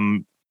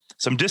some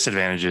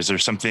disadvantages, or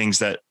some things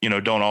that,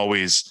 don't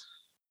always,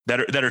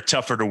 that are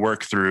tougher to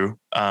work through,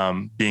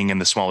 being in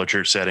the smaller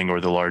church setting or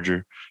the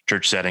larger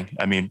church setting?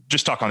 I mean,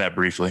 just talk on that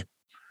briefly.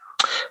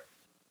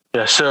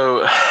 Yeah.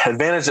 So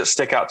advantage that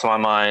stick out in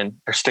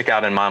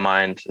my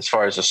mind as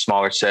far as a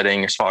smaller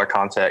setting or smaller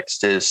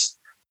context is,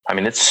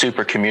 it's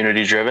super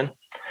community driven.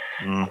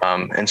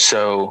 And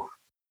so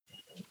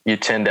you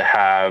tend to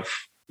have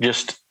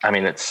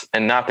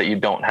and not that you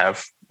don't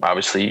have,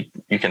 obviously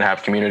you can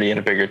have community in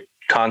a bigger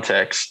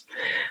context.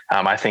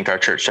 I think our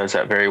church does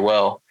that very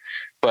well,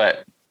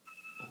 but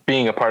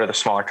being a part of the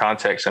smaller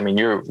context,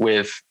 we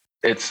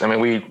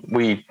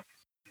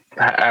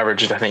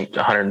averaged, I think,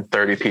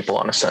 130 people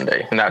on a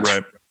Sunday, and that's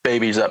right.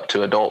 Babies up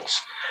to adults.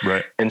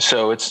 Right. And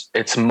so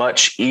it's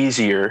much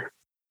easier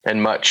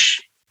and much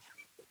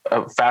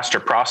a faster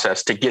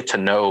process to get to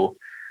know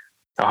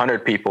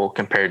 100 people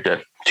compared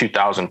to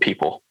 2,000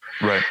 people.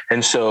 Right.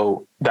 And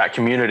so that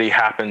community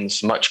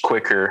happens much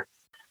quicker.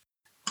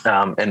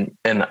 And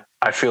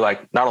I feel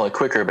like not only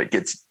quicker, but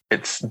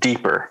it's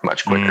deeper,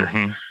 much quicker.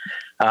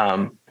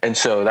 Mm-hmm. And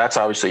so that's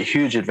obviously a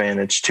huge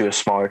advantage to a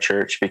smaller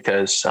church,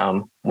 because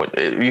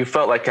you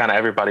felt like kind of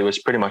everybody was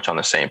pretty much on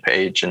the same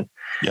page, and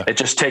it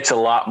just takes a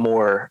lot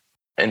more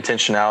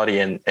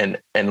intentionality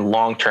and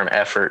long-term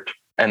effort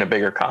and a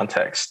bigger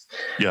context.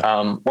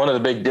 Yeah. One of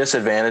the big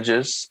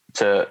disadvantages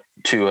to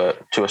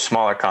a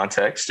smaller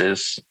context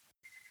is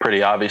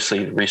pretty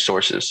obviously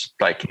resources.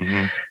 Like,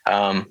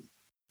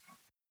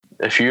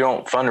 if you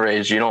don't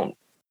fundraise, you don't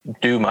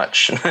do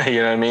much. You know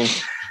what I mean?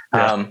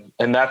 Yeah.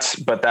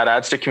 But that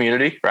adds to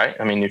community, right?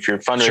 If you're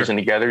fundraising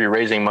together, you're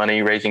raising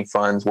money, raising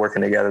funds,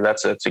 working together.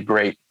 That's a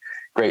great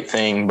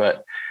thing.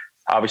 But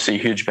obviously a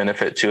huge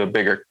benefit to a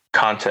bigger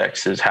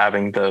context is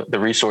having the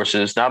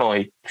resources, not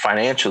only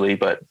financially,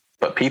 but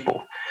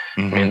people.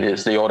 Mm-hmm.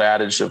 It's the old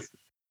adage of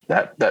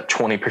that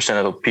 20%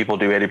 of the people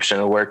do 80% of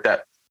the work.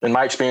 That, in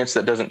my experience,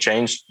 that doesn't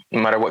change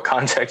no matter what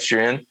context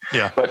you're in.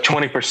 Yeah. But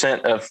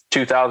 20% of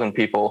 2,000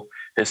 people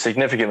is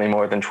significantly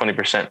more than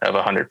 20% of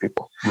 100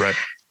 people. Right.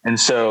 And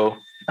so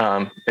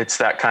it's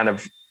that kind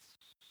of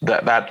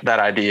that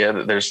idea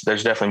that there's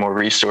definitely more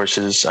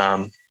resources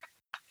to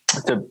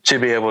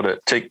be able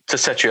to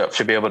set you up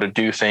to be able to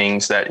do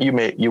things that you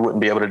wouldn't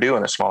be able to do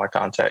in a smaller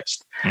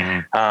context.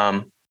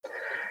 Mm-hmm.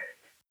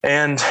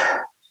 And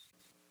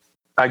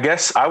I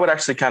guess I would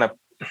actually I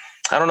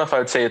don't know if I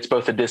would say it's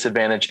both a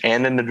disadvantage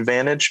and an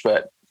advantage,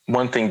 but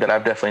one thing that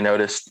I've definitely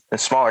noticed in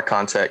smaller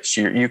contexts,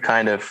 you're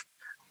kind of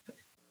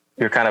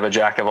a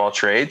jack of all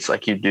trades.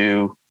 Like, you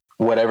do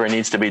whatever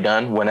needs to be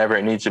done whenever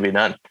it needs to be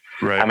done.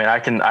 Right.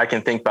 I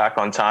can think back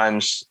on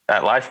times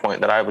at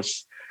LifePoint that I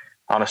was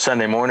on a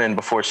Sunday morning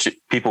before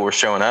people were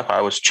showing up.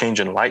 I was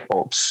changing light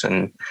bulbs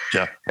and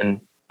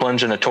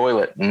plunging a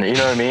toilet, and you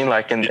know what I mean?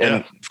 Like, and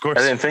of course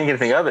I didn't think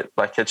anything of it.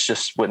 Like, it's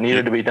just what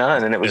needed to be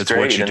done. And it was great.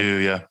 What you do.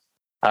 Yeah.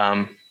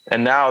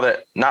 And now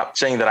that, not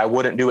saying that I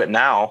wouldn't do it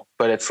now,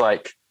 but it's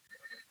like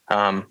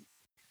where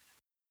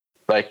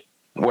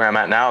I'm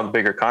at now, the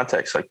bigger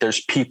context, like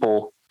there's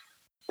people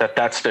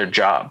that's their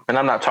job. And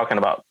I'm not talking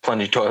about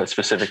plunging toilets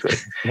specifically,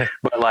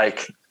 but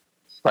like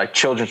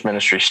children's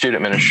ministry,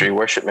 student ministry,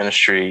 worship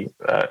ministry,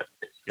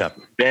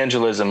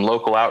 evangelism,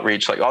 local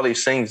outreach, like all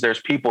these things,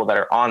 there's people that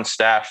are on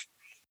staff,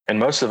 and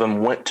most of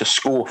them went to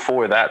school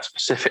for that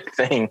specific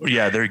thing.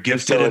 Yeah. They're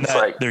gifted in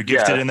that. They're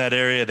gifted in that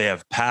area. They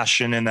have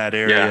passion in that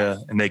area,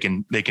 and they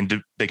can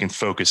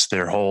focus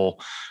their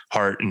whole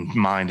heart and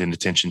mind and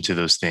attention to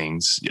those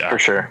things. Yeah, for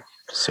sure.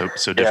 So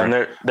different. Yeah,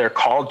 and they're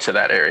called to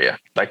that area.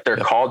 Like, they're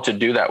called to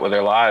do that with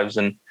their lives.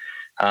 And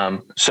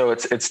so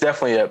it's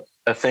definitely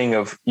a thing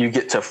of, you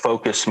get to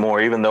focus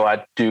more, even though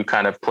I do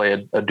kind of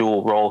play a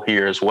dual role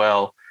here as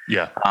well.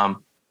 Yeah.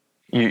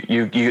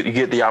 You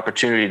get the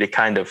opportunity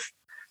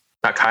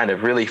to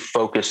really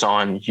focus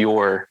on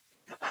your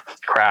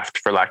craft,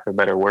 for lack of a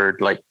better word,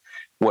 like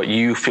what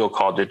you feel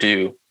called to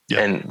do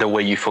and the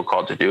way you feel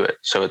called to do it.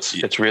 So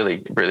it's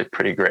really, really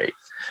pretty great.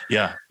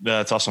 Yeah,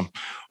 that's awesome.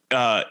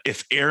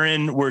 If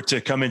Aaron were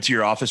to come into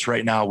your office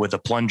right now with a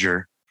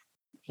plunger,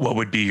 what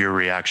would be your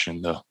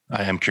reaction, though?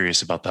 I am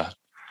curious about that.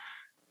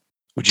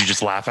 Would you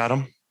just laugh at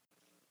him?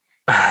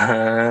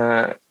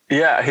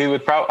 Yeah, he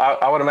would probably.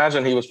 I would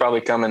imagine he was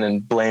probably coming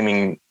and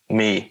blaming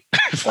me.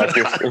 Like,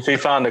 if he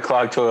found a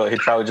clogged toilet, he'd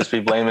probably just be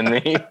blaming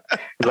me.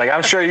 He's like,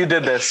 "I'm sure you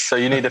did this, so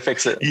you need to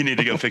fix it. You need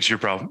to go fix your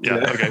problem." Yeah.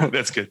 Okay,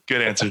 that's good.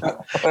 Good answer.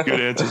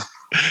 Good answer.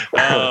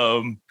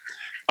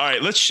 All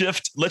right, let's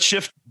shift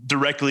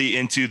directly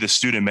into the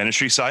student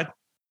ministry side.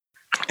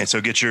 And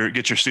so get your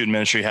student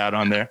ministry hat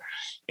on there.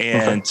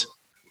 And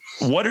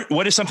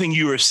what is something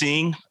you are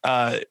seeing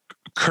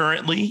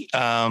currently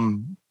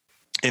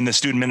in the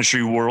student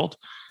ministry world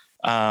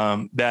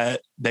that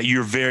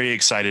you're very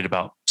excited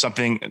about?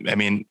 Something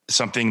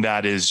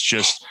that is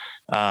just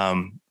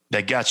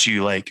that got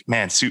you like,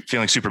 man,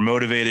 feeling super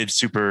motivated,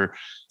 super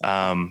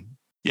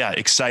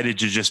excited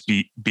to just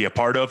be a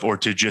part of, or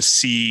to just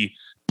see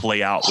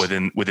play out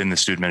within the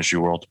student ministry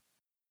world?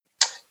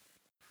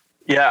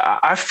 Yeah,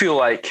 I feel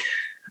like,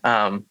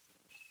 man,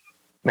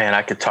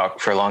 I could talk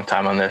for a long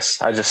time on this.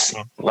 I just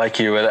like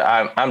you with it.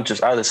 I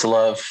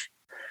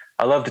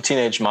love the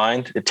teenage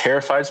mind. It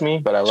terrifies me,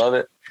 but I love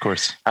it. Of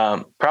course.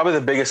 Probably the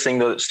biggest thing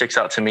though that sticks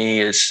out to me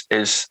is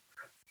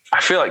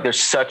I feel like there's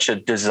such a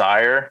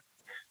desire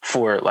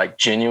for like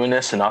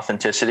genuineness and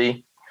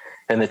authenticity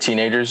in the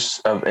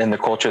teenagers in the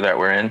culture that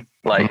we're in.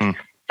 Like, I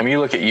mean, you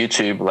look at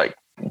YouTube, like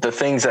the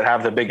things that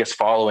have the biggest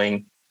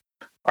following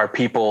are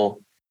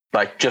people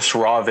like just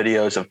raw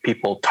videos of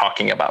people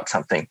talking about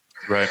something.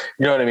 Right.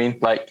 You know what I mean?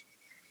 Like,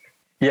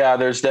 yeah,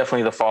 there's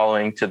definitely the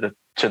following to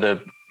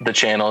the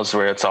channels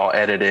where it's all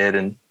edited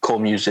and cool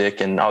music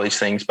and all these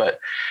things, but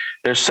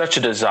there's such a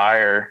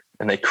desire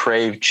and they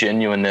crave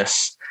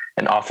genuineness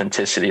and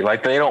authenticity.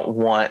 Like they don't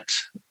want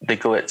the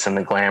glitz and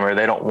the glamour.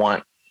 They don't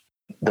want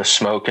the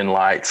smoke and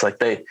lights. Like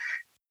they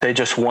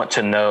just want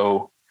to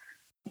know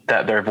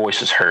that their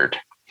voice is heard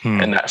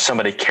and that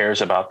somebody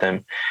cares about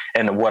them.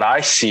 And what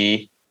I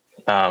see,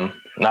 not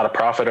a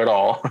prophet at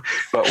all,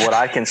 but what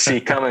I can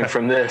see coming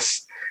from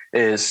this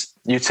is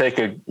you take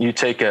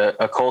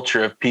a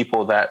culture of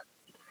people that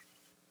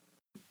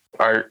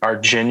are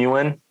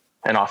genuine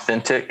and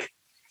authentic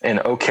and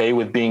okay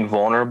with being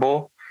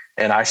vulnerable.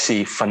 And I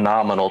see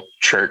phenomenal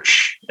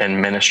church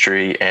and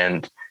ministry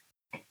and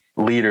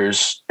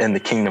leaders in the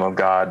kingdom of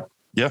God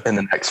in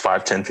the next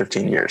 5, 10,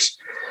 15 years.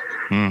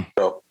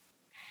 So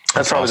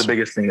that's probably awesome. The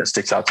biggest thing that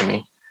sticks out to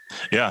me.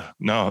 Yeah,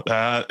 no.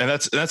 And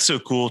that's so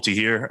cool to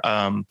hear.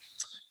 I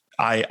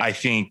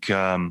think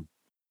I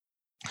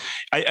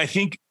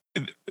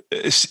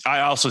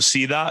also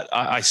see that.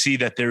 I see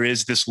that there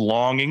is this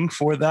longing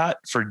for that,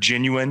 for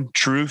genuine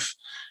truth,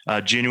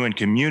 genuine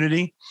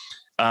community.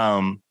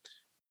 Do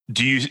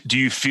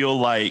you feel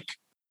like,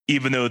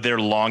 even though they're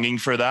longing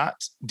for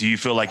that, do you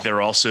feel like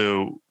they're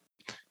also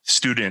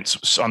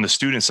students on the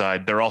student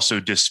side? They're also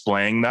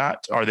displaying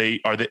that.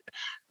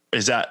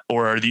 Is that,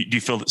 or do you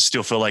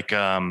still feel like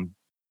a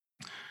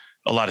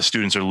lot of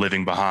students are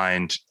living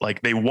behind,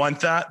 like they want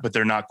that, but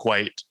they're not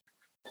quite,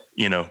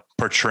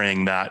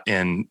 portraying that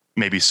in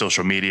maybe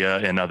social media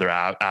and other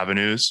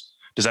avenues?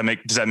 Does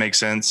that make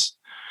sense?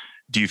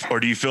 Do you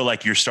feel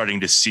like you're starting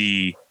to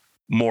see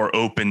more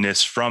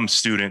openness from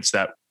students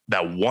that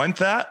want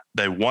that,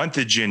 they want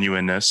the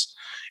genuineness,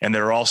 and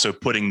they're also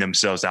putting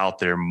themselves out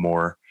there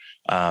more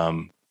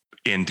in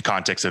the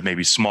context of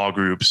maybe small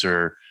groups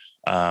or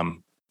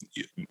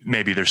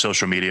maybe their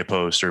social media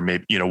posts or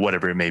maybe,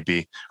 whatever it may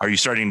be? Are you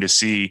starting to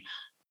see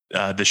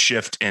the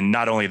shift in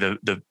not only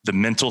the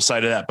mental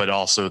side of that, but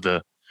also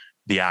the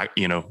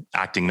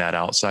acting that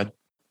outside?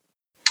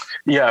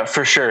 Yeah,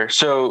 for sure.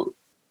 So,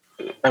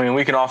 I mean,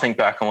 we can all think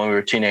back on when we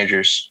were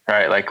teenagers,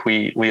 right? Like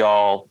we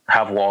all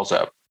have walls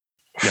up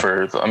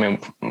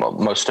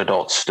most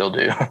adults still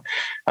do.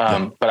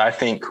 But I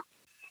think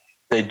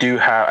they do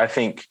have, I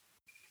think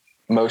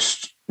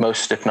most,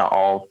 if not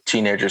all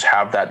teenagers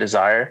have that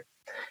desire.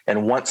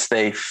 And once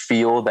they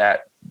feel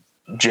that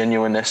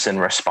genuineness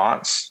and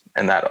response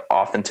and that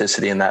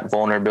authenticity and that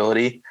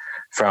vulnerability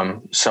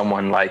from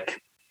someone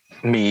like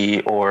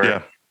me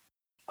or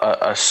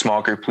a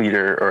small group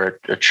leader or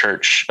a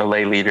church, a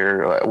lay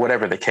leader, or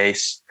whatever the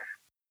case,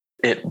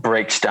 it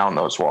breaks down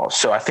those walls.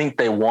 So I think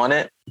they want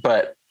it,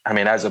 but I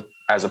mean, as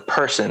a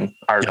person,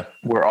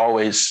 we're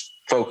always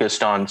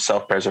focused on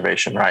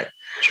self-preservation, right?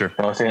 Sure.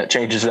 The only thing that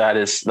changes that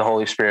is the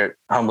Holy Spirit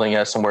humbling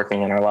us and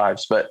working in our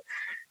lives. But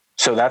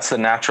so that's the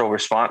natural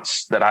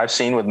response that I've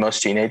seen with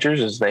most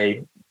teenagers is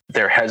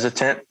they're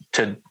hesitant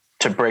to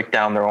break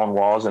down their own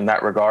walls in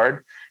that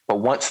regard.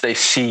 But once they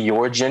see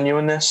your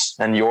genuineness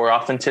and your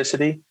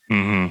authenticity,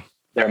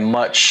 they're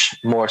much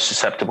more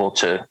susceptible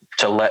to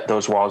let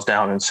those walls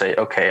down and say,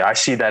 okay, I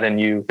see that in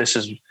you.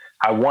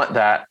 I want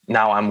that.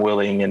 Now I'm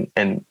willing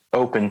and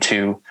open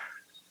to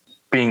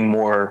being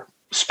more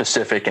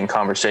specific in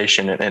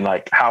conversation and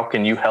like, how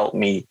can you help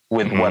me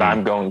with what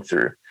I'm going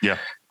through? Yeah.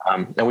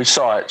 And we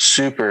saw it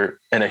super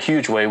in a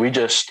huge way. We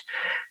just,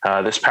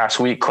 this past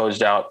week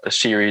closed out a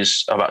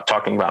series about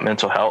talking about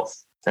mental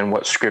health and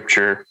what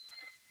scripture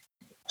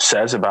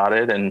says about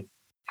it. And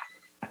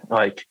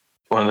like,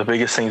 one of the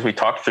biggest things we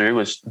talked through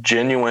was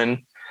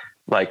genuine,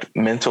 like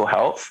mental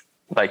health,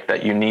 like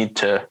that you need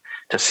to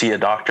see a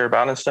doctor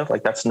about and stuff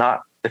like it's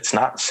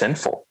not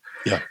sinful.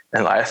 Yeah.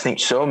 And I think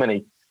so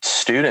many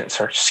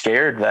students are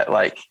scared that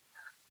like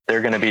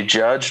they're going to be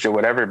judged or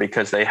whatever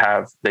because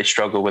they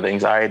struggle with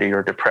anxiety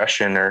or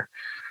depression or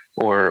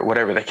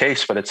whatever the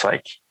case. But it's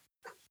like,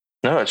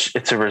 no,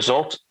 it's a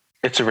result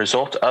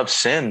of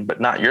sin,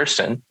 but not your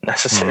sin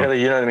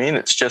necessarily. You know what I mean?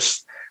 It's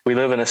just, we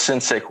live in a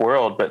sin sick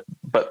world,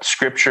 but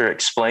scripture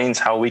explains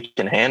how we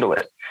can handle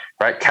it,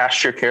 right?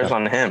 Cast your cares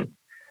on him.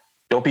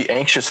 Don't be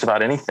anxious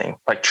about anything.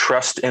 Like,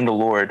 trust in the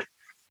Lord,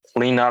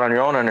 lean not on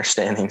your own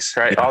understandings,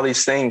 right? All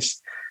these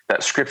things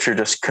that scripture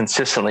just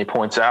consistently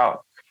points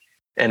out.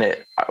 And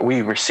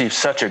we received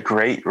such a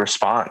great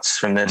response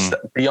from this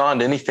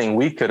beyond anything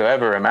we could have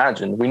ever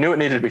imagined. We knew it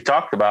needed to be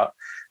talked about,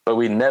 but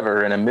we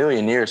never in a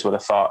million years would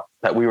have thought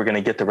that we were going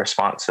to get the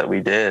response that we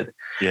did.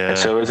 Yeah. And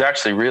so it was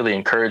actually really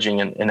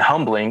encouraging and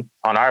humbling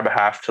on our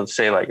behalf to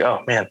say, like,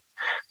 oh man,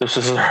 this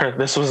was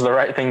the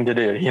right thing to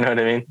do. You know what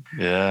I mean?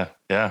 Yeah.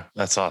 Yeah.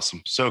 That's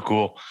awesome. So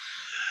cool.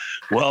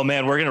 Well,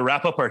 man, we're going to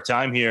wrap up our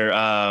time here.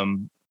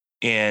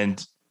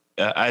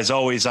 As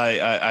always,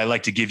 I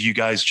like to give you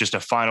guys just a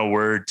final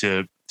word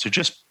to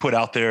just put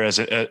out there as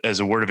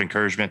a word of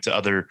encouragement to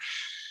other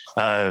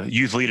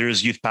youth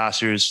leaders, youth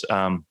pastors,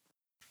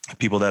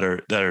 people that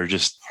are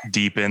just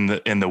deep in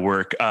the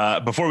work.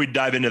 Before we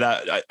dive into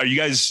that, are you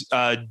guys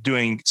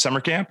doing summer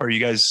camp? Are you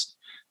guys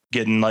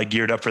getting like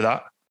geared up for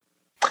that?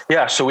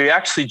 Yeah. So we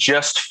actually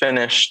just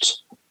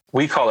finished.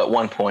 We call it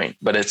 1 Point,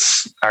 but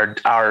it's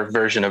our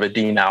version of a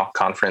D-Now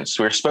conference.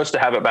 We were supposed to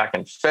have it back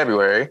in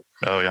February.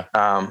 Oh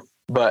yeah.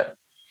 But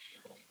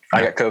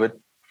I got COVID.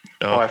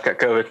 My wife got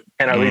COVID,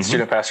 and our lead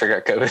student pastor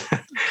got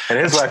COVID, and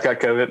his wife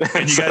got COVID.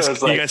 And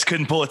you guys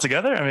couldn't pull it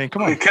together? I mean,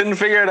 come on. We couldn't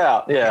figure it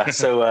out. Yeah.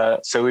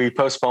 So we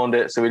postponed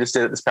it. So we just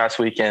did it this past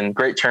weekend.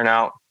 Great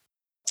turnout.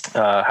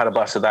 Had a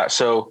blast with that.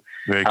 So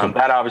very cool.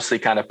 That obviously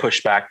kind of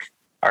pushed back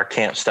our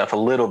camp stuff a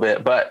little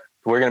bit, but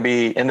we're going to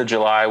be into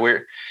July.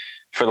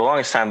 For the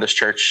longest time,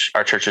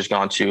 our church has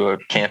gone to a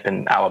camp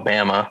in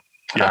Alabama.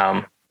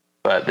 Yeah.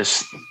 But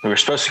we were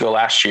supposed to go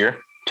last year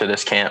to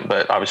this camp,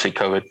 but obviously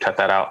COVID cut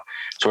that out.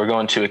 So we're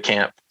going to a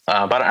camp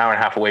about an hour and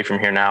a half away from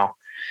here now.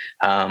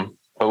 But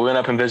we went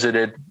up and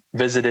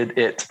visited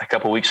it a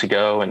couple of weeks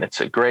ago, and it's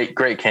a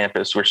great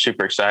campus. We're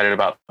super excited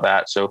about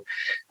that. So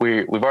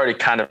we've already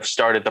kind of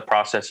started the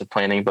process of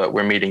planning, but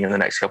we're meeting in the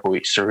next couple of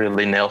weeks to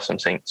really nail some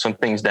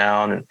things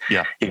down and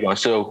keep going.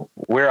 So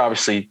we're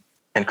obviously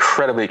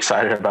incredibly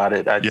excited about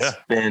it.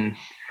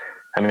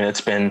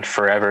 It's been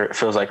forever. It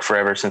feels like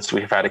forever since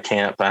we've had a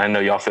camp. I know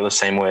y'all feel the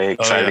same way,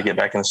 excited to get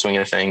back in the swing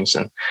of things.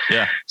 And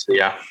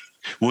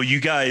Will you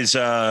guys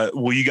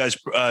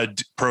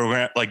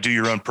program, like do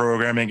your own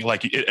programming?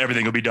 Like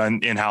everything will be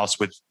done in-house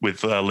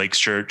with Lakes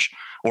Church,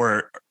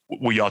 or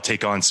will y'all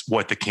take on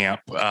what the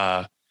camp,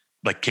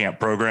 like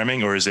camp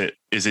programming, or is it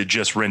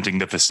just renting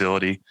the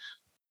facility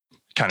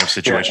kind of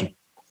situation? Yeah.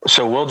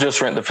 So we'll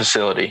just rent the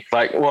facility.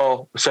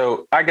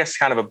 So I guess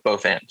kind of a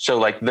both end. So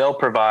like they'll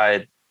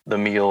provide the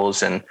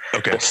meals and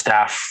the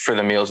staff for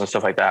the meals and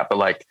stuff like that. But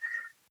like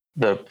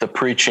the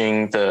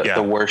preaching,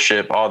 the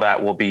worship, all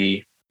that will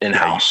be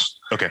in-house.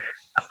 Okay.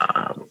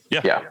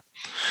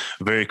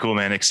 Very cool,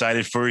 man.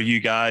 Excited for you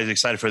guys.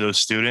 Excited for those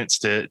students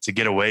to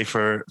get away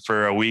for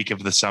a week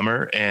of the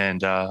summer.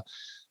 And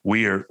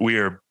we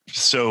are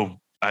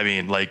so,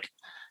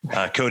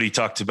 Cody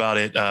talked about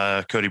it.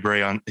 Cody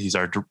Bray he's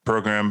our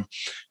program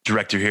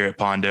director here at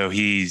Pondo.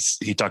 He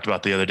talked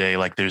about the other day,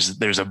 like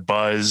there's a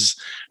buzz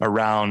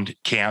around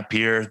camp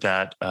here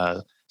that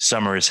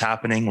summer is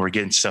happening. We're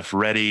getting stuff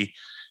ready.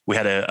 We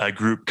had a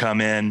group come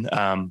in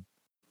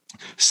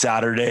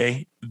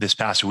Saturday this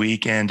past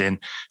weekend and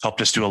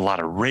helped us do a lot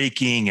of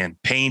raking and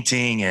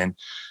painting. And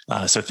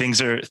so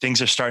things are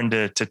starting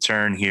to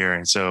turn here.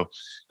 And so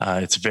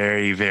it's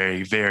very,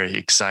 very, very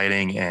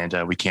exciting,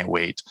 and we can't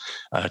wait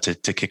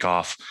to kick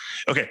off.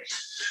 Okay,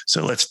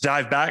 so let's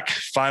dive back.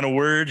 Final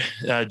word,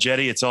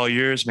 Jetty, it's all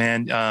yours,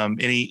 man.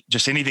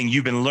 Anything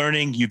you've been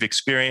learning, you've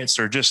experienced,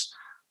 or just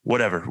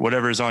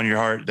whatever is on your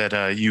heart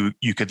that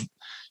you could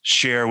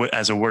share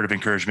as a word of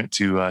encouragement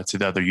to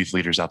the other youth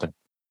leaders out there.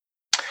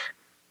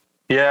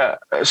 Yeah.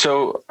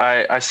 So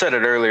I said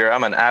it earlier.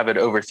 I'm an avid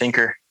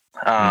overthinker,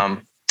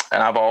 and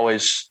I've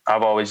always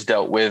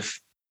dealt with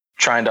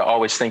trying to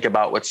always think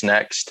about what's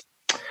next.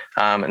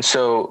 And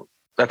so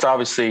that's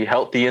obviously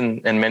healthy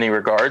in many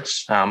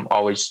regards.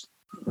 Always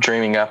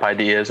dreaming up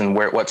ideas and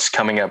what's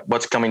coming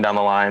down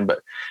the line.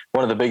 But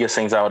one of the biggest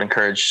things I would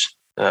encourage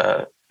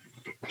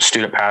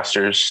student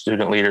pastors,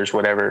 student leaders,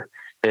 whatever,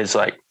 is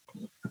like,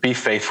 be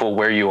faithful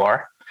where you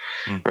are.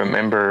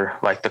 Remember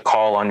like the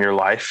call on your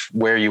life,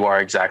 where you are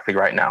exactly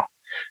right now.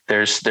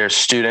 There's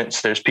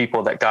students, there's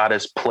people that God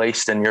has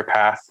placed in your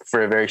path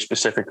for a very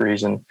specific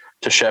reason,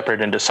 to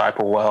shepherd and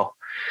disciple well.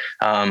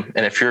 And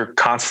if you're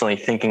constantly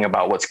thinking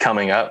about what's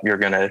coming up, you're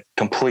going to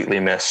completely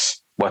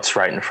miss what's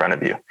right in front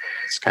of you.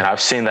 And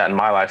I've seen that in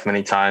my life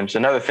many times.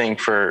 Another thing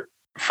for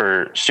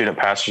student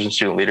pastors and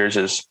student leaders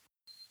is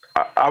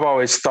I've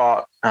always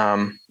thought,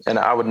 and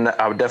I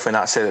would definitely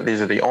not say that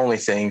these are the only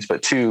things,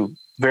 but two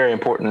very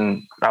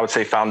important, I would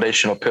say,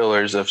 foundational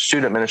pillars of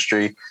student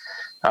ministry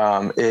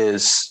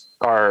is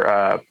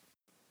our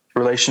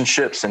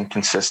relationships and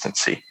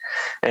consistency.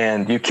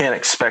 And you can't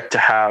expect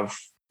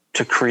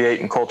to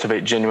create and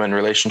cultivate genuine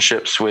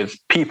relationships with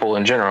people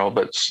in general,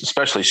 but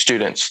especially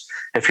students,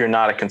 if you're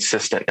not a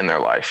consistent in their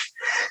life.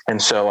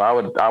 And so I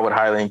would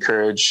highly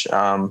encourage,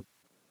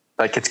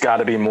 it's got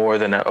to be more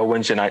than a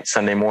Wednesday night,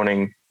 Sunday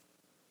morning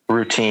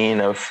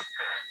routine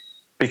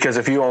because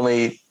if you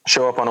only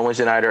show up on a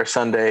Wednesday night or a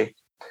Sunday,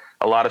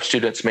 a lot of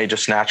students may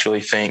just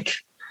naturally think,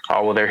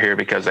 oh, well, they're here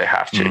because they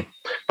have to.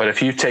 But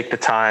if you take the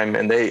time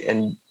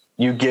and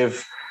you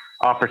give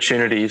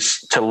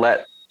opportunities to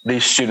let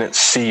these students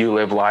see you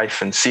live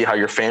life and see how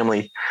your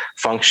family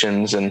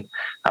functions. And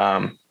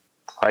a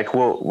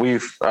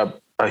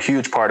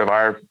huge part of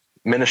our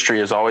ministry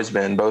has always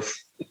been both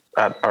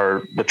at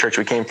the church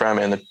we came from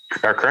and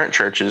our current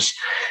churches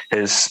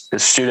is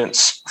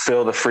students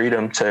feel the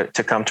freedom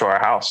to come to our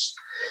house.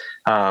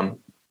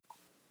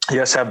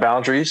 Yes, have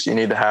boundaries. You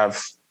need to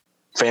have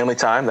family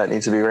time. That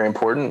needs to be very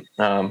important.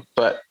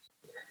 But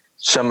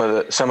some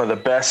of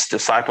the best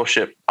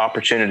discipleship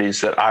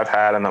opportunities that I've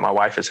had and that my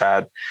wife has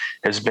had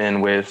has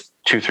been with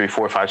 2, 3,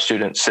 4, 5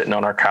 students sitting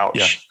on our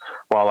couch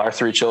while our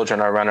 3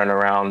 children are running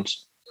around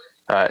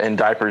in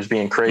diapers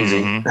being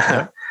crazy.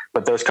 Mm-hmm.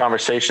 But those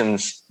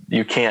conversations,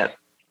 you can't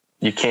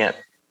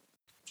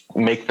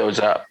make those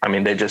up. I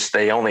mean,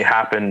 they only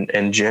happen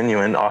in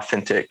genuine,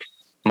 authentic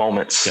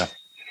moments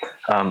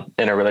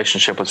in a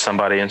relationship with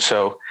somebody. And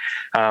so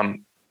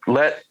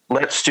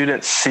let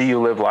students see you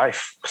live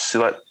life.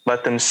 So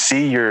let them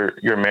see your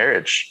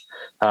marriage.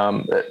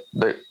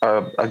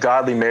 A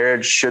godly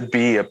marriage should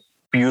be a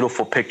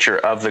beautiful picture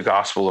of the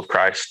gospel of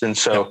Christ. And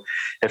so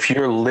if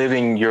you're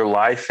living your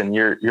life and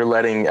you're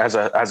letting, as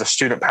a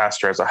student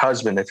pastor, as a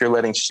husband, if you're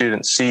letting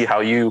students see how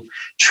you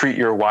treat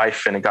your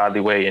wife in a godly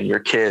way and your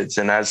kids,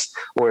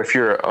 or if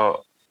you're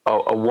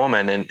a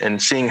woman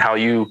and seeing how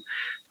you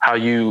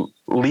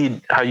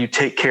lead, how you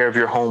take care of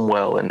your home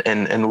well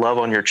and love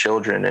on your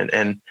children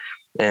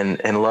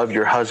and love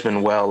your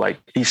husband well, like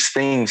these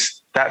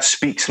things, that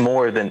speaks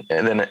more than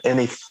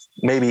any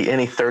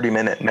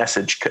 30-minute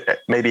message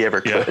maybe ever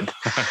could.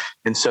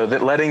 And so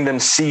that letting them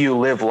see you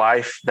live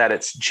life, that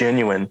it's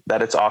genuine,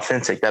 that it's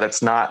authentic, that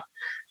it's not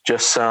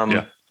just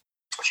some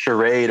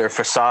charade or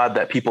facade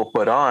that people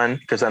put on,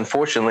 because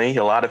unfortunately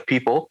a lot of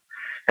people,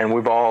 and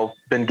we've all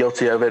been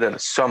guilty of it at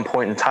some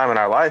point in time in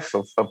our life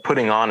of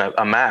putting on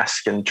a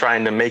mask and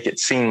trying to make it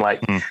seem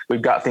like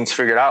we've got things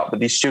figured out. But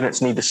these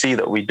students need to see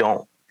that we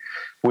don't.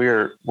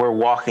 We're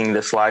walking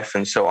this life.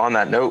 And so on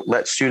that note,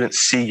 let students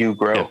see you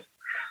grow. Yeah.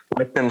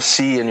 Let them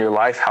see in your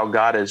life how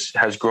God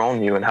has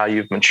grown you and how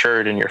you've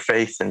matured in your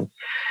faith and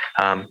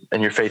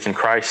your faith in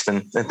Christ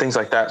and things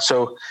like that.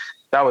 So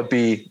that would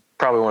be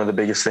probably one of the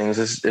biggest things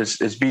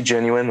is be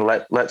genuine.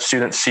 Let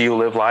students see you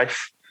live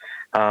life,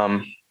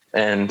 and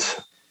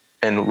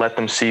let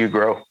them see you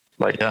grow.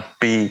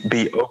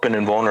 Be open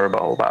and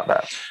vulnerable about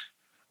that.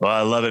 Well,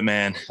 I love it,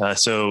 man.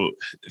 So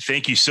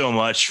thank you so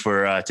much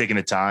for taking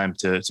the time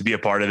to be a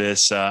part of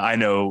this. I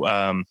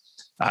know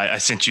I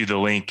sent you the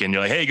link and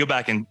you're like, hey, go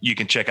back and you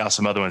can check out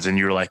some other ones. And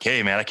you were like,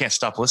 hey, man, I can't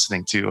stop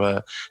listening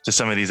to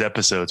some of these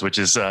episodes, which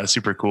is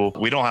super cool.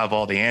 We don't have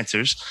all the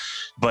answers,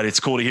 but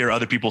it's cool to hear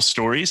other people's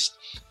stories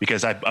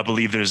because I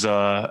believe there's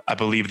a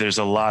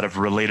lot of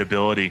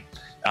relatability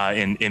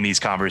in these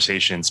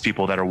conversations,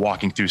 people that are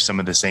walking through some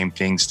of the same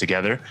things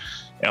together,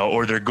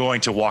 or they're going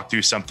to walk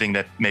through something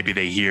that maybe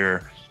they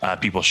hear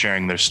people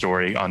sharing their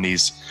story on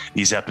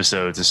these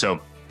episodes. And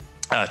so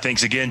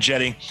thanks again,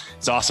 Jetty.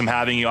 It's awesome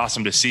having you.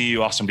 Awesome to see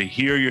you. Awesome to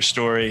hear your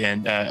story.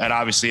 And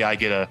obviously I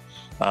get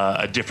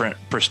a different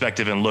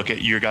perspective and look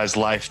at your guys'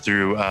 life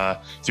through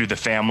the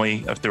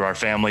family, through our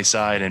family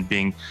side and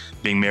being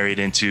married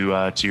into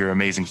to your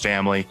amazing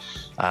family.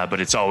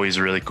 But it's always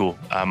really cool.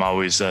 I'm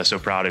always so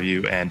proud of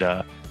you,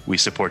 and we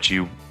support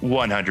you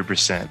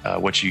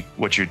 100%.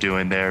 What you're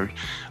doing there,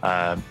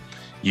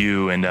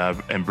 you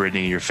and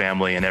Brittany, your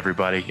family, and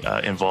everybody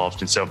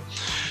involved. And so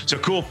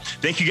cool.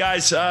 Thank you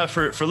guys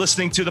for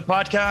listening to the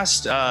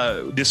podcast.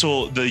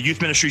 The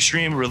Youth Ministry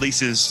Stream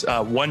releases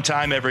one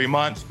time every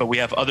month, but we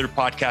have other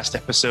podcast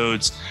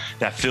episodes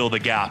that fill the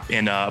gap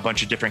in a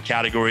bunch of different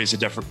categories,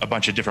 a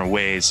bunch of different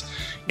ways.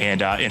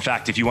 And in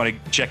fact, if you want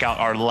to check out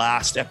our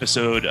last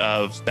episode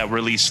that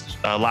released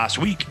last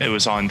week, it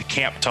was on the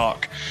Camp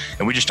Talk,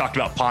 and we just talked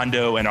about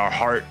Pondo and our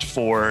heart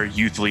for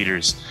youth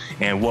leaders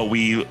and what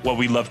we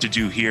love to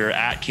do here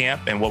at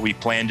camp and what we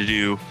plan to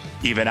do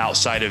even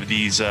outside of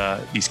these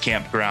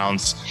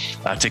campgrounds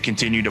to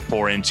continue to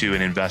pour into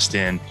and invest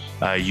in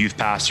youth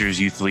pastors,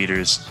 youth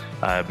leaders,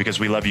 because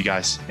we love you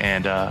guys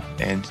and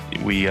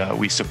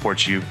we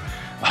support you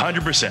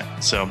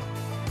 100%. So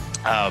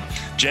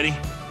Jetty,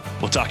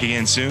 we'll talk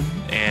again soon,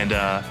 and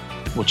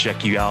we'll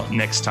check you out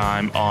next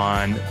time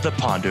on the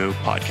Pondo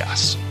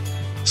podcast.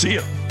 See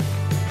you.